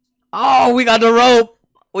 Oh, we got the rope.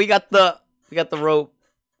 We got the rope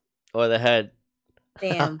or the head.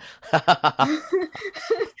 Damn.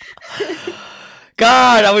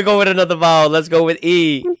 God, now we go with another vowel. Let's go with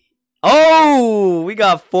E. Oh, we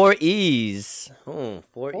got 4 E's. Oh,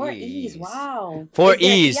 4 E's. Wow. 4 Is there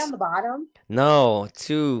an E's. E on the bottom? No,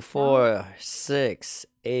 2, 4, 6,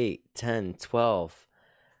 8, 10, 12.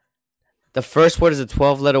 The first word is a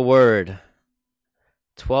 12-letter word.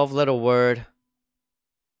 12-letter word.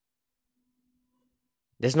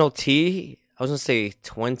 There's no T? I was going to say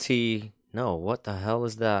 20. No, what the hell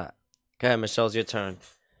is that? Go ahead, Michelle, it's your turn.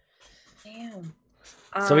 Damn.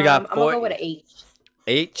 So we got 4. I'm going to go with an H.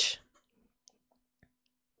 H?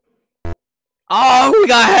 Oh, we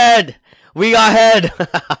got head! We got head!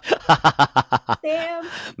 Damn.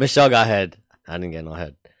 Michelle got head. I didn't get no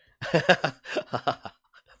head.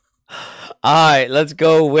 Alright, let's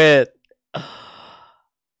go with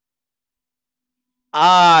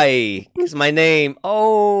I. It's my name.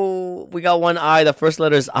 Oh, we got one I. The first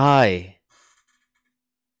letter is I.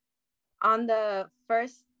 On the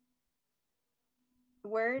first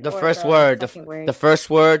word? The or first the word. second word? The first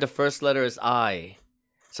word, the first letter is I.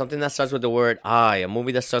 Something that starts with the word I. A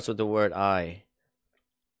movie that starts with the word I.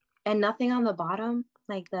 And nothing on the bottom?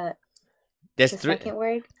 Like There's the 3 second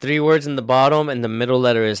word? 3 words in the bottom, and the middle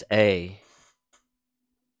letter is A.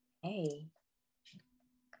 A.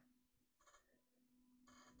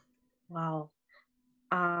 Wow.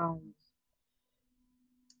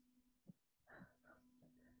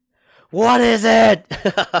 What is it?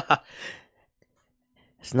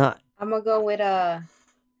 It's not. I'm gonna go with a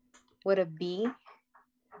B.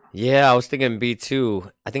 Yeah, I was thinking B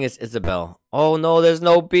too. I think it's Isabel. Oh no, there's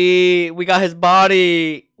no B. We got his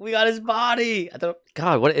body. We got his body.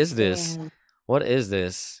 God, what is this? Damn. What is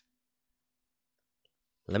this?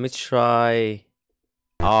 Let me try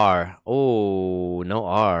R. Oh, no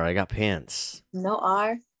R. I got pants. No R.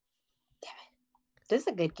 Damn it. This is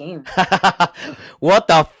a good game. What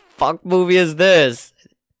the fuck movie is this?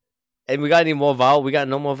 And we got any more vowels? We got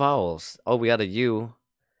no more vowels. Oh, we got a U.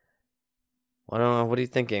 What are you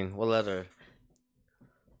thinking? What letter?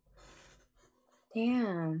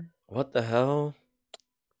 Damn. What the hell?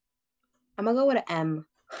 I'm gonna go with an M.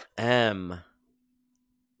 M.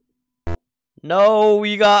 No,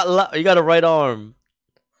 you got a right arm.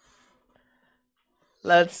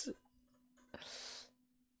 Let's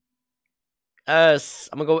S.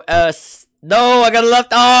 I'm gonna go S. No, I got a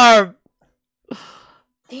left arm.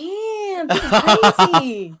 Damn, this is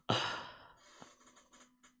crazy.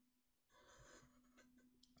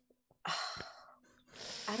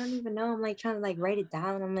 I don't even know. I'm like trying to like write it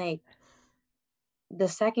down. I'm like, the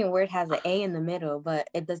second word has an A in the middle, but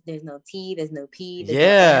it does. There's no T. There's no P. There's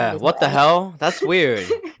Yeah. no M, What the S. hell? That's weird.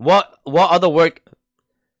 What other word?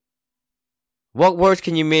 What words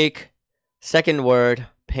can you make? Second word,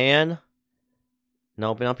 pan.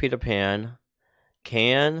 Nope, not Peter Pan.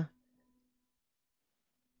 Can.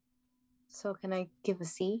 So can I give a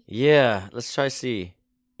C? Yeah, let's try C.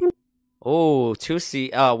 Oh,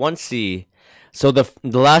 2C. 1C. So the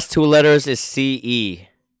last two letters is CE.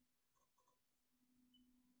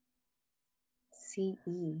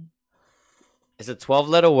 C-E. It's a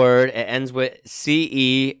 12-letter word. It ends with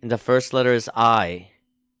CE, and the first letter is I.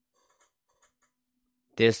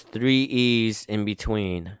 There's 3 E's in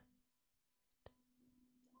between.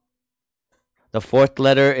 The 4th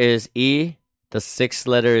letter is E. The 6th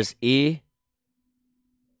letter is E.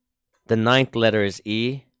 The 9th letter is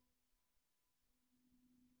E.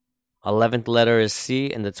 11th letter is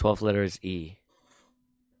C, and the 12th letter is E.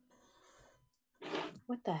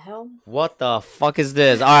 What the hell? What the fuck is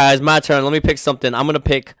this? Alright, it's my turn. Let me pick something. I'm gonna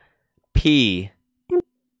pick P.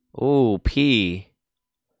 Ooh, P.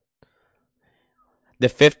 The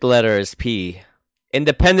 5th letter is P.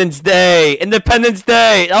 Independence Day! Independence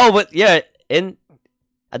Day! Oh, but yeah,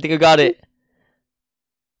 I think I got it.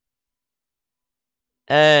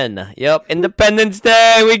 N. Yep, Independence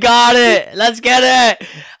Day! We got it! Let's get it!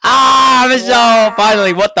 Ah, Michelle! Wow.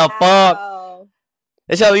 Finally, what the fuck?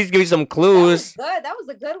 They should at least give you some clues. That was good. That was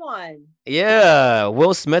a good one. Yeah,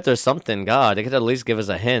 Will Smith or something. God, they could at least give us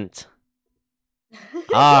a hint.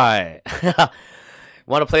 Alright.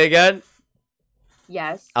 Want to play again?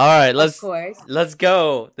 Yes. Alright, Of course. let's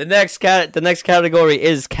go. The next category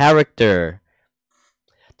is character.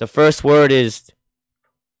 The first word is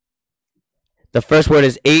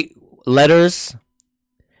 8 letters.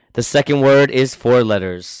 The second word is 4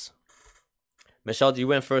 letters. Michelle, you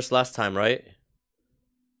went first last time, right?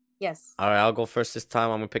 Yes. Alright, I'll go first this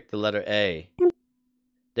time. I'm gonna pick the letter A.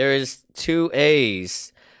 There is 2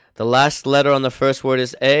 A's. The last letter on the first word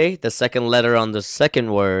is A. The second letter on the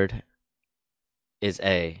second word is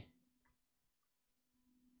A.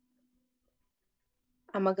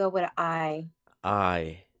 I'm gonna go with an I.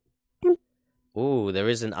 I. Ooh, there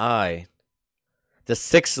is an I. The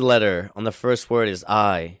 6th letter on the first word is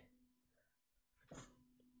I.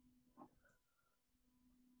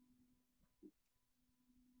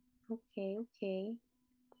 Okay.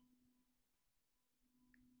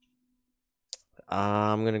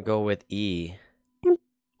 I'm gonna go with E.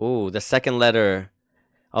 Ooh, the second letter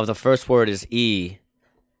of the first word is E.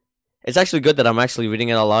 It's actually good that I'm actually reading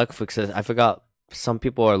it out loud because I forgot some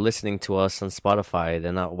people are listening to us on Spotify.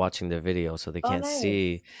 They're not watching the video, so they can't nice.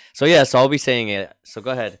 see. So yeah, so I'll be saying it. So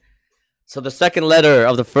go ahead. So the second letter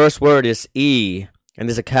of the first word is E, and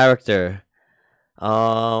there's a character.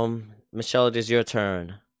 Michelle, it is your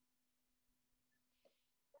turn.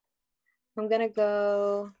 I'm gonna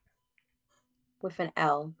go with an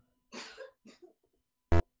L.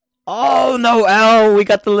 Oh no, L! We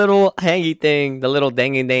got the little hangy thing, the little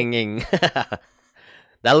danging danging.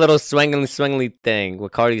 That little swangly thing,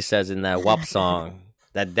 what Cardi says in that WAP song.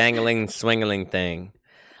 That dangling swangling thing.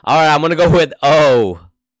 Alright, I'm gonna go with O.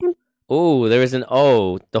 Ooh, there is an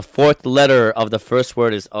O. The 4th letter of the first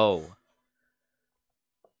word is O.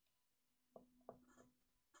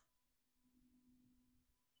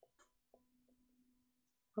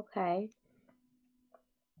 Okay.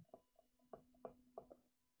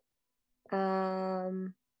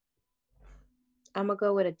 I'm gonna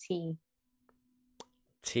go with a T.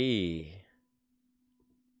 T.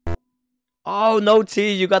 Oh, no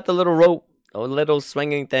T. You got the little rope. Oh, little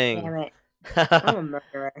swinging thing. Damn it. I'm a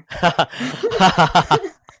murderer.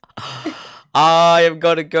 I am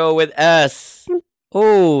gonna go with S.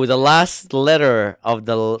 Ooh, the last letter of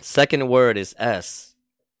the second word is S.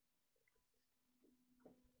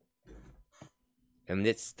 And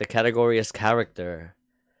the category is character.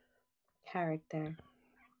 Character.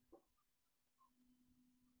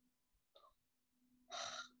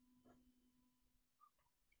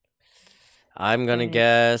 I'm gonna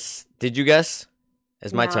guess. Did you guess?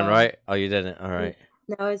 It's my turn, No. right? Oh, you didn't. All right.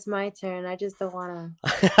 No, it's my turn. I just don't wanna.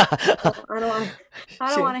 I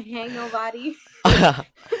don't wanna hang nobody.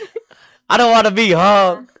 I don't want to be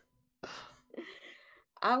Hulk.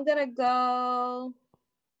 I'm gonna go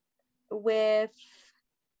with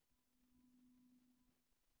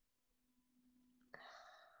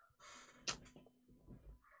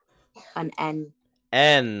an N.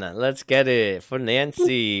 N. Let's get it for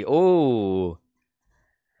Nancy. Ooh.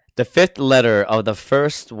 The fifth letter of the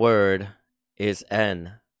first word is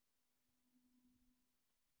N.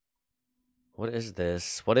 What is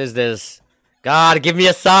this? What is this? God, give me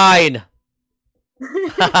a sign.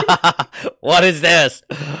 What is this?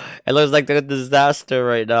 It looks like a disaster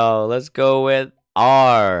right now. Let's go with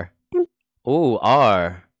R. Ooh,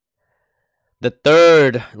 R. The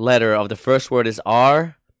third letter of the first word is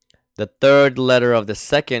R. The third letter of the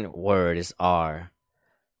second word is R.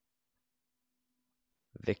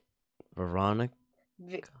 Veronica.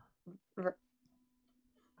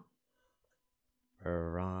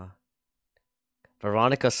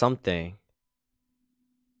 Veronica something.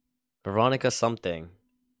 Veronica something.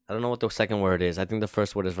 I don't know what the second word is. I think the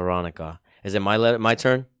first word is Veronica. Is it my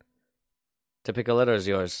turn to pick a letter? Or is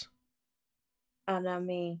yours? Oh, not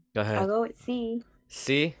me. Go ahead. I'll go with C.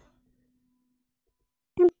 C.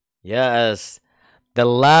 Yes.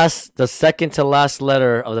 The second to last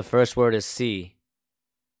letter of the first word is C.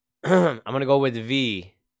 I'm gonna go with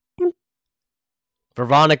V.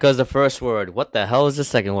 Veronica is the first word. What the hell is the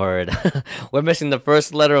second word? We're missing the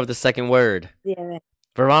first letter of the second word. Yeah.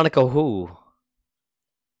 Veronica who?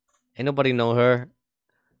 Ain't nobody know her.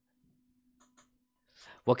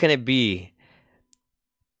 What can it be?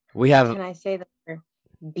 We have. Can I say the word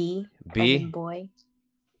B? B? Boy.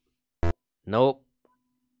 Nope.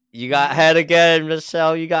 You got head again,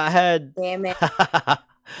 Michelle. You got head. Damn it.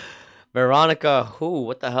 Veronica who?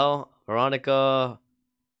 What the hell? Veronica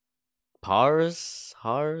Pars?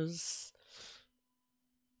 Hars?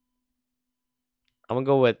 I'm gonna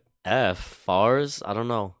go with F. Fars? I don't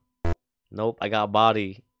know. Nope, I got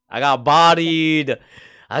body. I got bodied.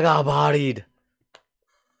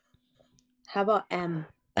 How about M?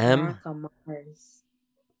 M? Mars.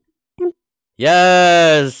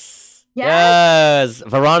 Yes.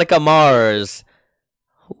 Veronica Mars.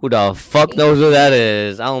 Who the fuck knows who that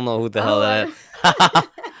is? I don't know who the hell that is.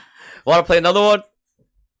 Want to play another one?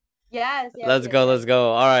 Yes. Let's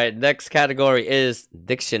go. All right, next category is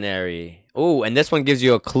dictionary. Ooh, and this one gives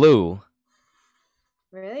you a clue.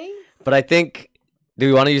 Really? But I think, do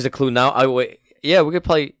we want to use a clue now? Wait. Yeah, we could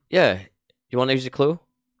play. Yeah. You want to use a clue?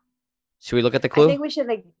 Should we look at the clue? I think we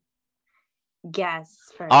should guess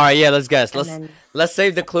first. All right, yeah, let's guess. Let's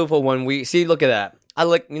save the clue for when we see. Look at that. I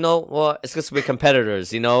like, it's because we're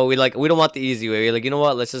competitors. We don't want the easy way. We're like, you know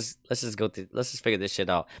what? Let's just figure this shit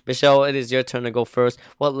out. Michelle, it is your turn to go first.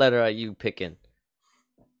 What letter are you picking?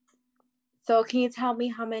 So can you tell me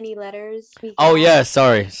how many letters we got? Oh yeah,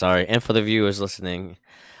 sorry. And for the viewers listening,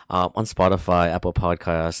 on Spotify, Apple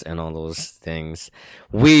Podcasts, and all those things,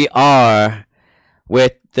 we are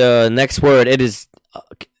with the next word. It is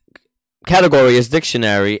category is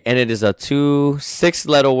dictionary, and it is a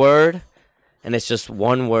 6-letter word. And it's just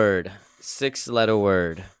one word. 6-letter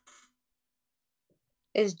word.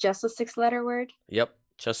 Is just a 6-letter word? Yep.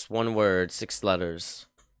 Just one word. 6 letters.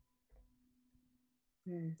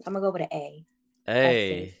 I'm going to go with an A.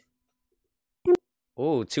 A.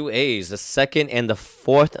 Oh, 2 A's. The second and the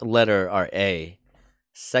fourth letter are A.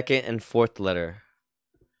 Second and fourth letter.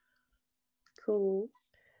 Cool.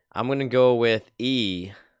 I'm going to go with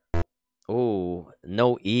E. Oh,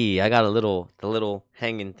 no E. I got the little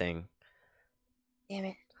hanging thing. Damn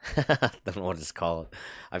it. I don't know what it's called.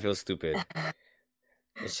 I feel stupid. I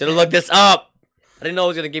should have looked this up. I didn't know it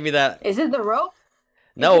was going to give me that. Is it the rope?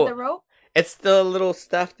 No. Is it the rope? It's the little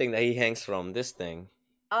staff thing that he hangs from. This thing.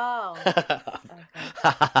 Oh. Okay.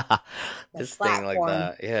 This thing like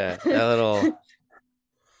that. Yeah. That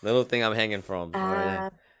little thing I'm hanging from. Right.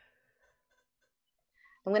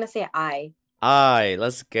 I'm going to say I.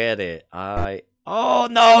 Let's get it. Oh,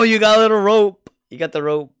 no. You got a little rope. You got the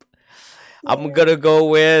rope. Yeah. I'm going to go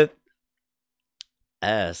with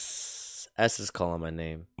S. S is calling my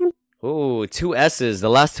name. Ooh, 2 S's. The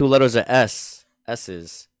last 2 letters are S.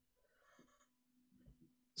 S's.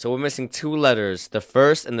 So we're missing 2 letters. The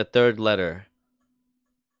first and the third letter.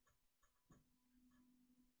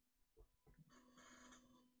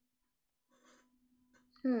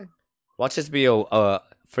 Watch this be a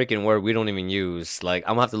freaking word we don't even use. Like,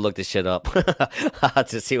 I'm going to have to look this shit up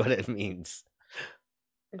to see what it means.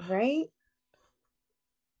 Right?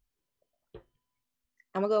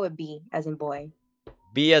 I'm going to go with B as in boy.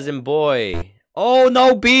 B as in boy. Oh,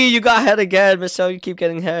 no, B. You got head again, Michelle. You keep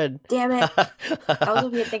getting head. Damn it. I was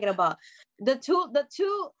over here thinking about the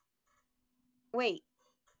two. Wait.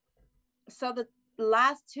 So the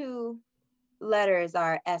last 2 letters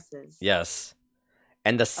are S's. Yes.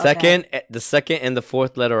 And the Okay. second and the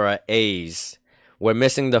fourth letter are A's. We're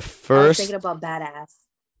missing the I was first. thinking about badass.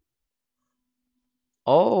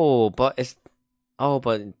 Oh, but it's. Oh,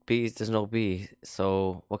 but B, there's no B.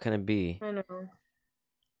 So what can it be? I know.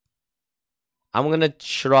 I'm gonna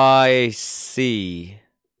try C.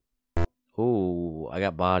 Ooh, I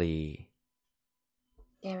got body.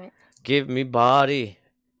 Damn it. Give me body.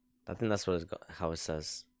 I think that's how it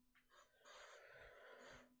says.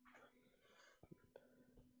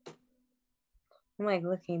 I'm like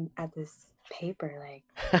looking at this paper, like.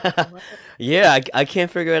 What? Yeah, I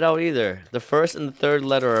can't figure it out either. The first and the third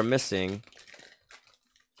letter are missing.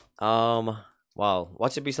 Wow.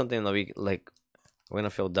 Watch it be something that we like. We're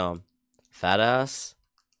gonna feel dumb. Fat ass.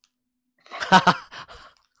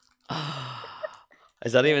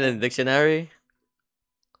 Is that even in the dictionary?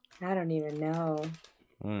 I don't even know.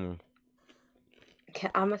 Hmm.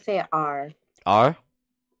 I'm gonna say R. R.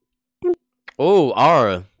 Oh,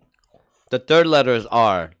 R. The third letter is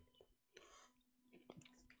R.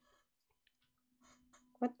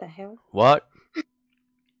 What the hell? What?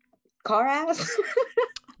 Car ass?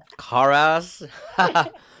 Car ass?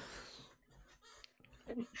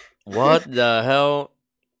 What the hell?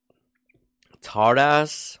 Tard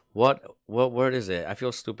ass? What word is it? I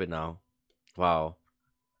feel stupid now. Wow.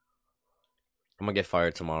 I'm gonna get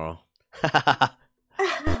fired tomorrow.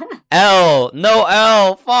 L. No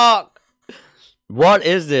L. Fuck. What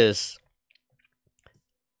is this?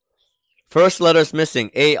 First letter's missing.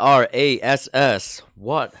 ARASS.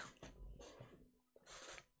 What?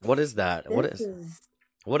 What is that? What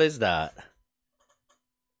is that?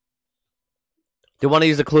 Do you want to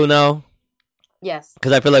use a clue now? Yes.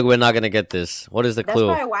 Because I feel like we're not gonna get this. What is the That's clue?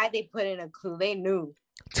 probably why they put in a clue. They knew.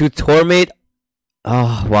 To torment.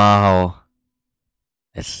 Oh wow.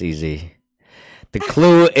 It's easy. The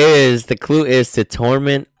clue is to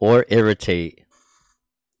torment or irritate.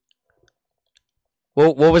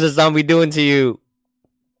 What was the zombie doing to you?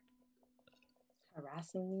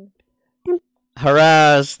 Harassing me.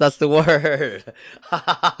 Harass. That's the word.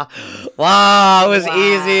 Wow, it was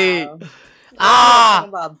easy. Talking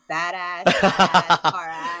about badass, car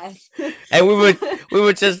ass. And we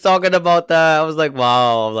were just talking about that. I was like,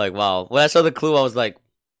 wow. When I saw the clue, I was like,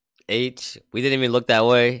 H. We didn't even look that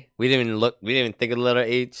way. We didn't even think of the letter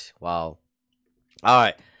H. Wow. All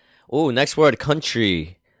right. Ooh, next word,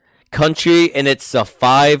 country. Country, and it's a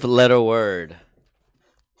 5-letter word.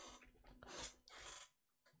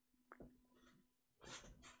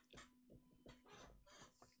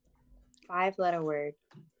 Five-letter word.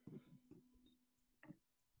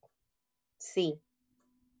 C.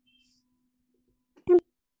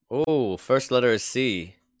 Oh, first letter is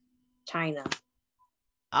C. China.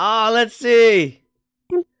 Let's see.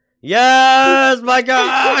 Yes, my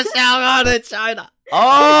gosh, shout out to China.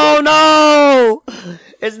 Oh no,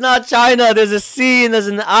 it's not China. There's a C and there's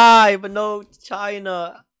an I, but no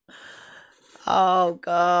China. Oh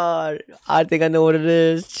god, I think I know what it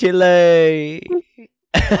is. Chile.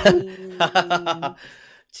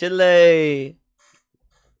 Chile.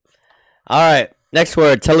 All right, next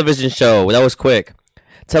word, television show. That was quick.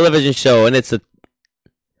 Television show, and it's a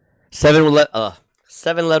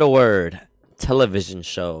 7-letter word. Television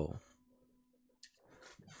show.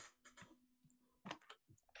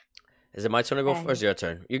 Is it my turn to go first? Your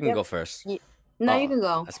turn. You can go first. No, you can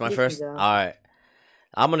go. That's my you first. All right.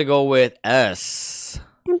 I'm gonna go with S.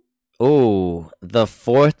 Ooh, the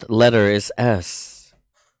 4th letter is S.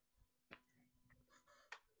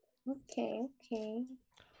 Okay.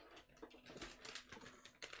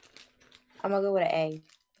 I'm gonna go with an A.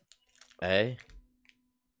 A.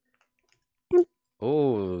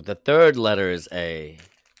 Ooh, the 3rd letter is A.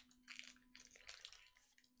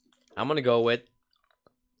 I'm gonna go with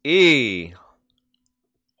E.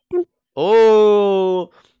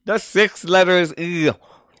 Oh, the 6th letter is E.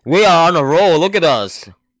 We are on a roll. Look at us.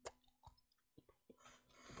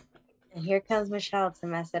 And here comes Michelle to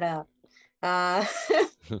mess it up. I'm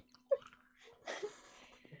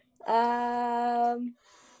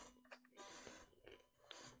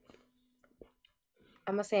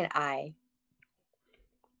gonna say an I.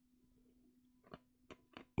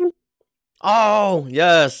 Oh,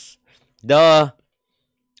 yes. The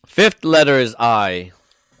 5th letter is I.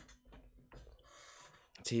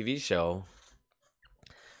 TV show.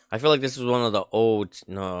 I feel like this is one of the old.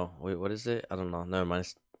 No, wait, what is it? I don't know. Never mind.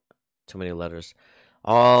 It's too many letters.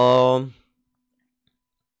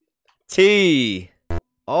 T.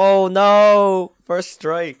 Oh no! First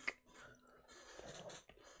strike.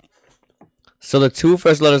 So the 2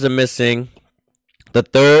 first letters are missing. The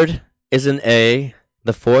 3rd is an A.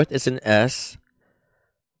 The 4th is an S.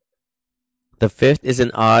 The fifth is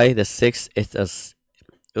an I. The sixth is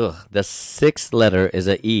the sixth letter is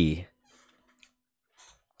a E.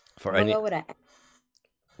 For I'm gonna any go with a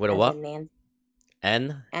with a as what? in Nancy.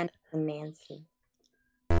 N. And Nancy.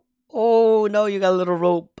 Oh no, you got a little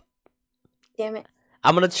rope. Damn it.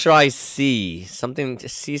 I'm gonna try C. Something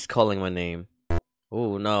C's calling my name.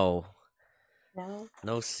 Oh no, No.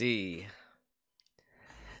 no C.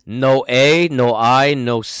 No A, no I,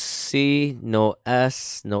 no C, no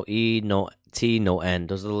S, no E, no T, no N.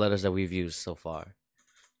 Those are the letters that we've used so far.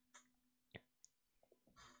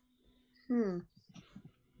 Hmm.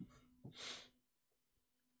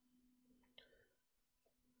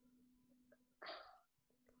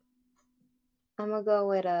 I'm gonna go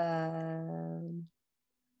with I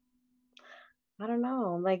don't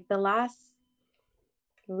know, like the last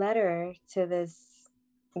letter to this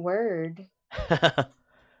word.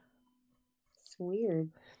 It's weird.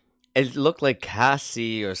 It looked like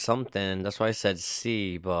Cassie or something. That's why I said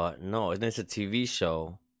C, but no, it's a TV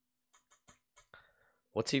show.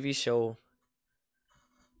 What TV show?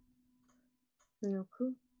 No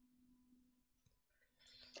clue.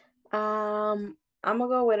 I'm gonna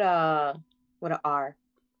go with a R.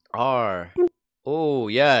 R. Oh,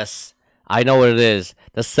 yes. I know what it is.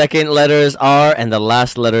 The second letter is R and the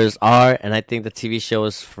last letter is R, and I think the TV show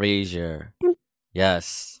is Frasier.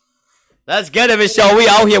 Yes. Let's get it, Michelle. We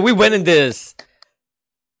out here. We winning this.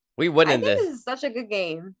 We I winning think this. this is such a good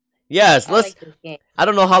game. Yes, I let's. like this game. I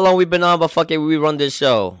don't know how long we've been on, but fuck it, we run this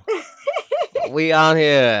show. We out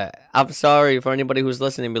here. I'm sorry for anybody who's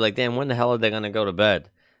listening. Be like, damn, when the hell are they gonna go to bed?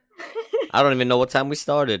 I don't even know what time we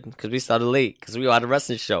started because we started late because we were at a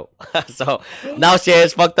wrestling show. So now shit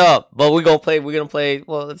is fucked up. But we're gonna play.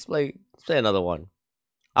 Well, let's play another one.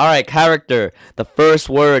 All right, character. The first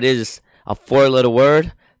word is a 4-letter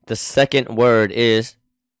word. The second word is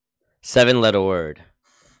 7-letter word.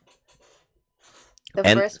 The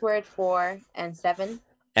And- first word 4 and 7.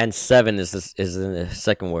 And 7 is the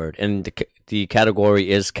second word, and the category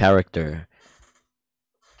is character.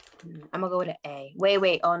 I'm gonna go with an A.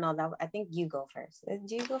 Wait. Oh no, I think you go first.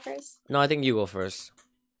 Do you go first? No, I think you go first.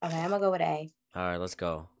 Okay, I'm gonna go with A. All right, let's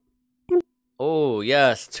go. Oh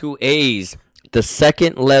yes, 2 A's. The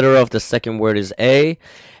second letter of the second word is A,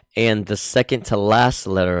 and the second to last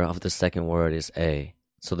letter of the second word is A.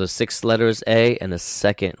 So the 6th letter is A, and the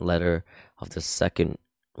second letter of the second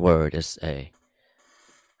word is A.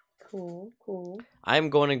 Cool. I'm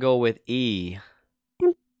going to go with E.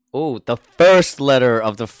 Oh, the first letter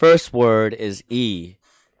of the first word is E.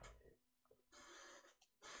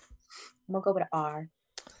 I'm gonna go with an R.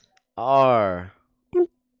 R.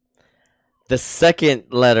 The second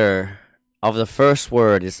letter of the first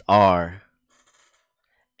word is R.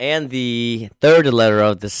 And the third letter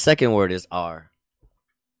of the second word is R.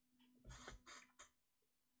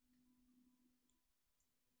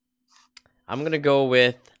 I'm going to go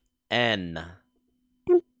with N.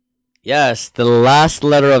 Yes, the last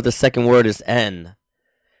letter of the second word is N.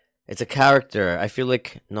 It's a character. I feel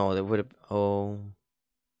like no, that would have. Oh,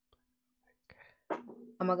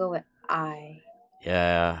 I'm gonna go with I.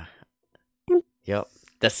 yeah. Yep.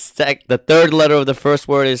 The third letter of the first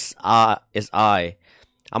word is I.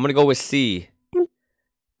 I'm gonna go with C.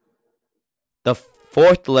 The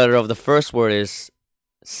fourth letter of the first word is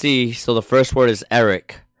C, so the first word is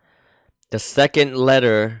Eric. The second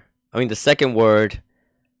word,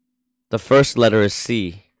 the first letter is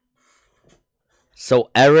C. So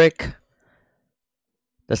Eric,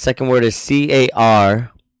 the second word is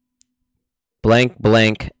CAR blank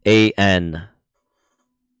blank AN.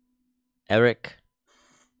 Eric.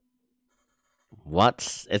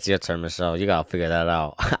 What? It's your turn, Michelle. You gotta figure that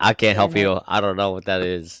out. I can't help you. I don't know what that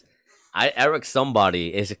is. Eric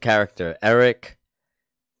somebody is a character. Eric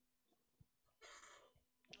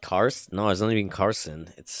Carson? No, it's not even Carson.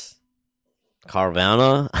 It's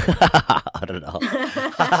Carvana? I don't know.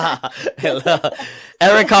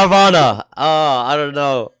 Eric Carvana. Oh, I don't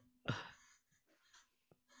know.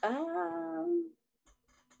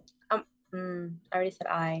 I already said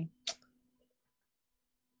I.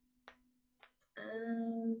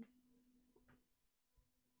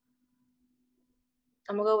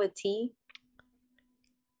 I'm gonna go with T.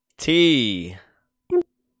 T.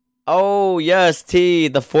 Oh yes, T.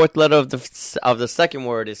 The fourth letter of the second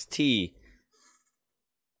word is T.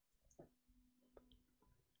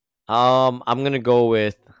 I'm gonna go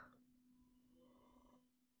with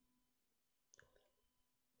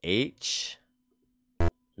H.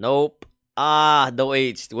 Nope. No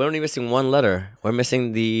H. We're only missing one letter. We're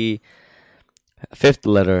missing the fifth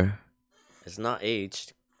letter. It's not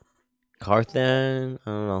H. Carthan? I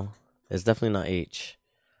don't know. It's definitely not H.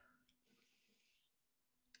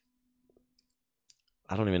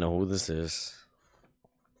 I don't even know who this is.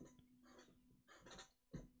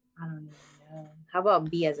 I don't even know. How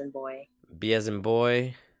about B as in boy? B as in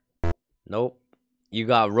boy. Nope. You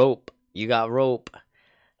got rope. You got rope.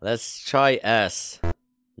 Let's try S.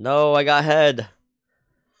 No, I got head.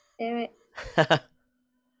 Damn it.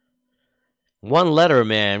 One letter,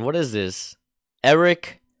 man. What is this?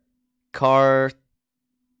 Eric Car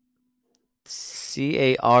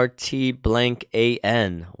C-A-R-T blank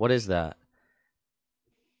A-N. What is that?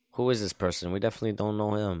 Who is this person? We definitely don't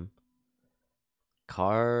know him.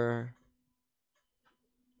 Car.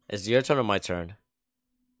 Is it your turn or my turn?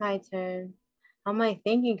 My turn. How am I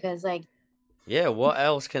thinking? Because, like, Yeah, what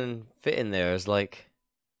else can fit in there? Is like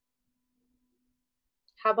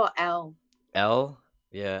how about L? L?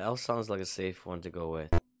 Yeah, L sounds like a safe one to go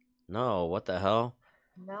with. No, what the hell?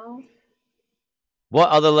 No. What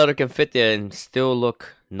other letter can fit there and still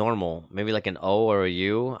look normal? Maybe like an O or a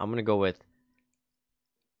U? I'm gonna go with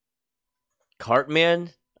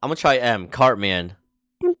Cartman? I'm gonna try M. Cartman.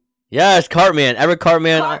 Yes, Cartman. Eric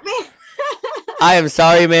Cartman. Cartman. I am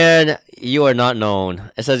sorry, man. You are not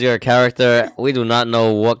known. It says you're a character. We do not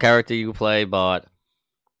know what character you play, but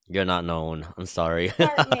you're not known. I'm sorry.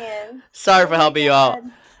 Cartman. Sorry Oh for my helping you out.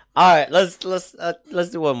 God. All right, let's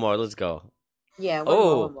do one more. Let's go. Yeah.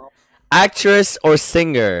 Oh. One more. Actress or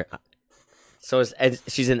singer? So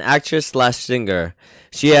she's an actress slash singer.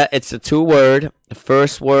 It's a 2-word. The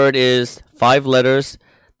first word is 5 letters.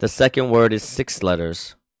 The second word is 6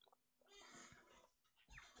 letters.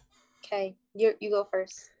 Okay. You go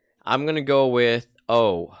first. I'm gonna go with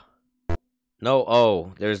O. No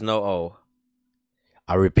O. There's no O.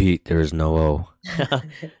 I repeat, there is no O.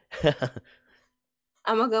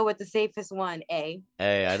 I'm gonna go with the safest one, A.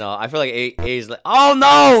 A, I know. I feel like A is like. Oh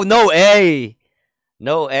no A.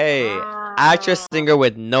 No A. Actress singer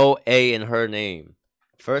with no A in her name,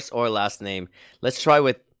 first or last name. Let's try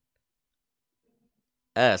with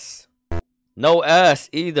S. No S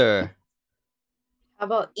either. How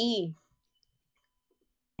about E?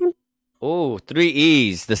 Oh, 3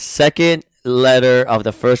 E's. The second letter of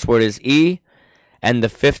the first word is E, and the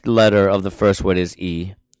 5th letter of the first word is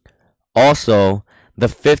E. Also, the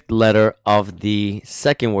 5th letter of the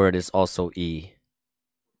second word is also E.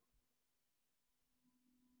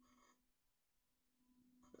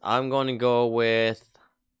 I'm going to go with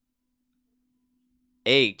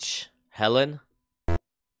H. Helen?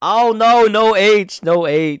 Oh, no H. No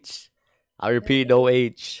H. I repeat, no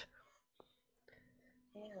H.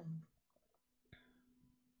 Damn.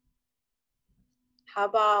 How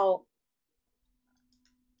about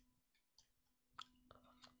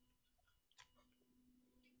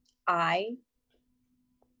I?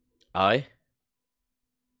 I?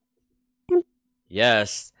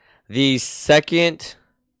 Yes. The second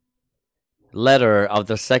letter of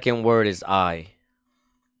the second word is I.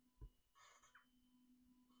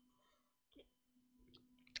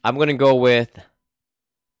 I'm going to go with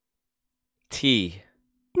T.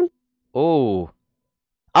 Oh.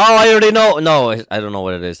 Oh, I already know. No, I don't know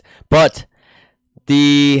what it is. But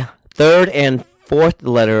the third and fourth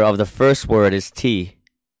letter of the first word is T.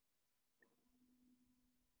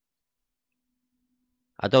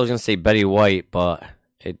 I thought I was gonna say Betty White, but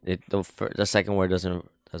the second word doesn't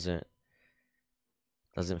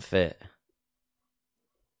fit.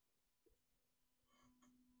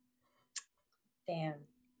 Damn.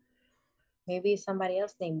 Maybe somebody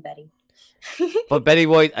else named Betty. But Betty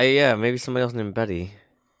White, yeah, maybe somebody else named Betty,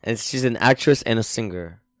 and she's an actress and a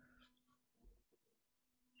singer.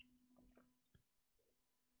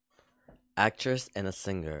 Actress and a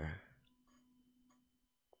singer.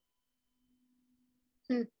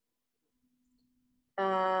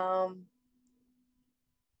 I'm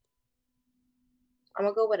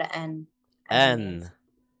gonna go with an N. N.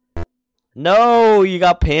 No, you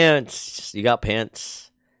got pants. You got pants.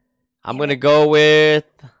 I'm gonna go with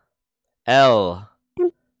L.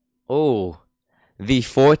 Oh, the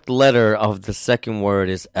fourth letter of the second word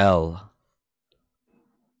is L.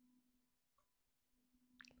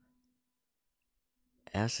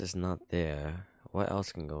 S is not there. What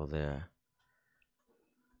else can go there?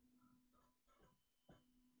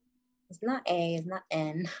 It's not A. It's not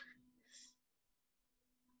N.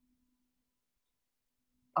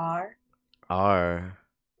 R. R.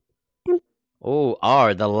 Oh,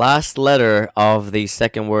 R. The last letter of the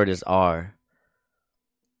second word is R.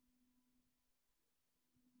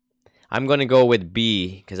 I'm going to go with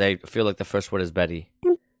B because I feel like the first word is Betty.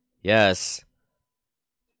 Yes.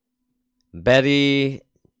 Betty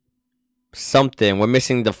something. We're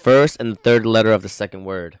missing the first and the third letter of the second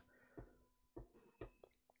word.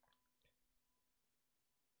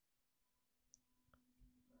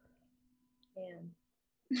 Damn.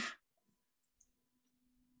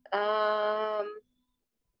 Um,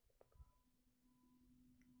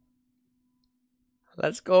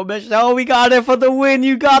 Let's go, Michelle. We got it for the win.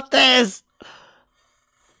 You got this.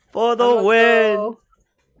 For the win.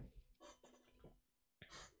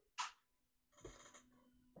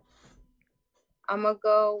 I'm gonna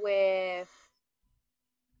go with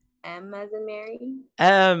M as in Mary.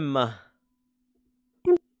 M.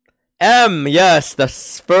 M. Yes, the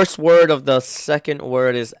first word of the second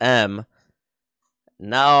word is M.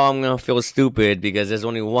 Now I'm gonna feel stupid because there's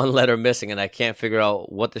only one letter missing and I can't figure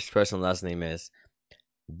out what this person's last name is.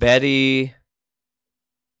 Betty.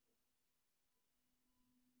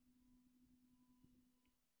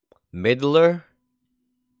 Midler?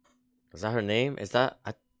 Is that her name? Is that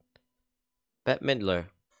Bette Midler?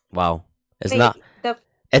 Wow. It's not.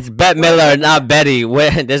 It's Bette Midler, not Betty.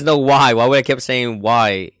 There's no Y. Why would I keep saying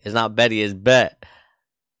Y? It's not Betty, it's Bette.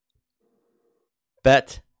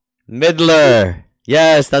 Bette Midler.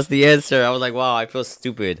 Yes, that's the answer. I was like, wow, I feel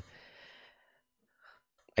stupid.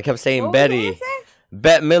 I kept saying Betty.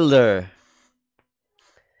 Bette Midler.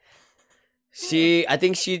 I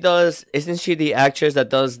think she does. Isn't she the actress that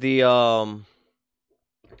does the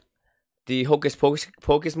Hocus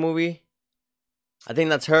Pocus movie? I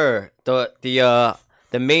think that's her. The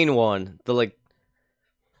main one. I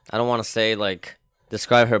don't want to say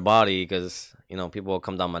describe her body because people will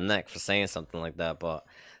come down my neck for saying something like that. But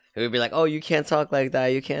it would be like, oh, you can't talk like that.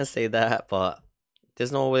 You can't say that. But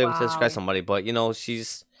there's no way to describe somebody. But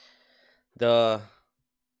she's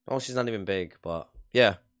she's not even big. But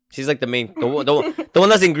yeah. She's like the main, the one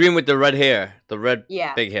that's in green with the red hair, the red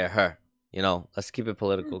big hair. Her, Let's keep it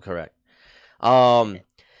political correct.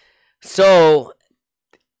 So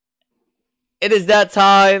it is that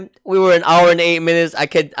time. We were an hour and 8 minutes. I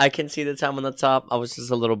can see the time on the top. I was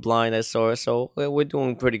just a little blind. I saw it, so we're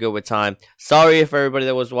doing pretty good with time. Sorry if everybody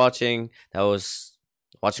that was watching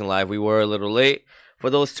live. We were a little late. For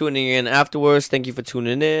those tuning in afterwards, thank you for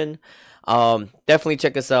tuning in. Definitely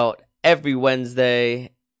check us out every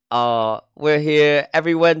Wednesday. We're here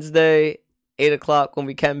every Wednesday, 8 o'clock when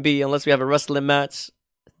we can be, unless we have a wrestling match.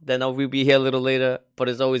 Then we'll be here a little later. But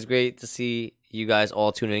it's always great to see you guys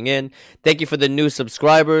all tuning in. Thank you for the new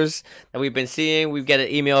subscribers that we've been seeing. We get an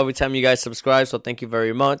email every time you guys subscribe, so thank you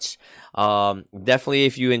very much. Definitely,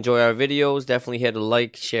 if you enjoy our videos, definitely hit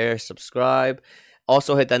like, share, subscribe.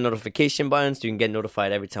 Also, hit that notification button so you can get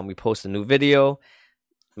notified every time we post a new video.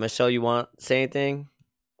 Michelle, you want to say anything?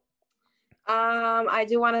 I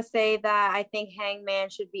do want to say that I think Hangman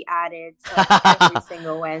should be added to every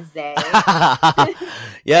single Wednesday.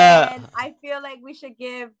 Yeah. And I feel like we should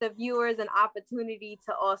give the viewers an opportunity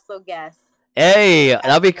to also guess. Hey,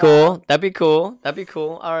 that'd be cool. That'd be cool.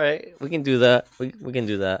 All right. We can do that. We can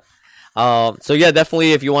do that. So yeah,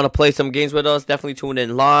 definitely if you want to play some games with us, definitely tune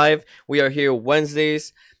in live. We are here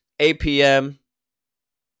Wednesdays, 8 p.m.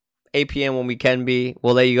 8 p.m. when we can be.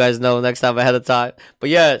 We'll let you guys know next time ahead of time. But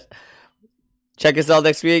yeah, check us out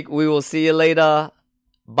next week. We will see you later.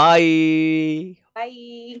 Bye.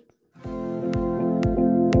 Bye.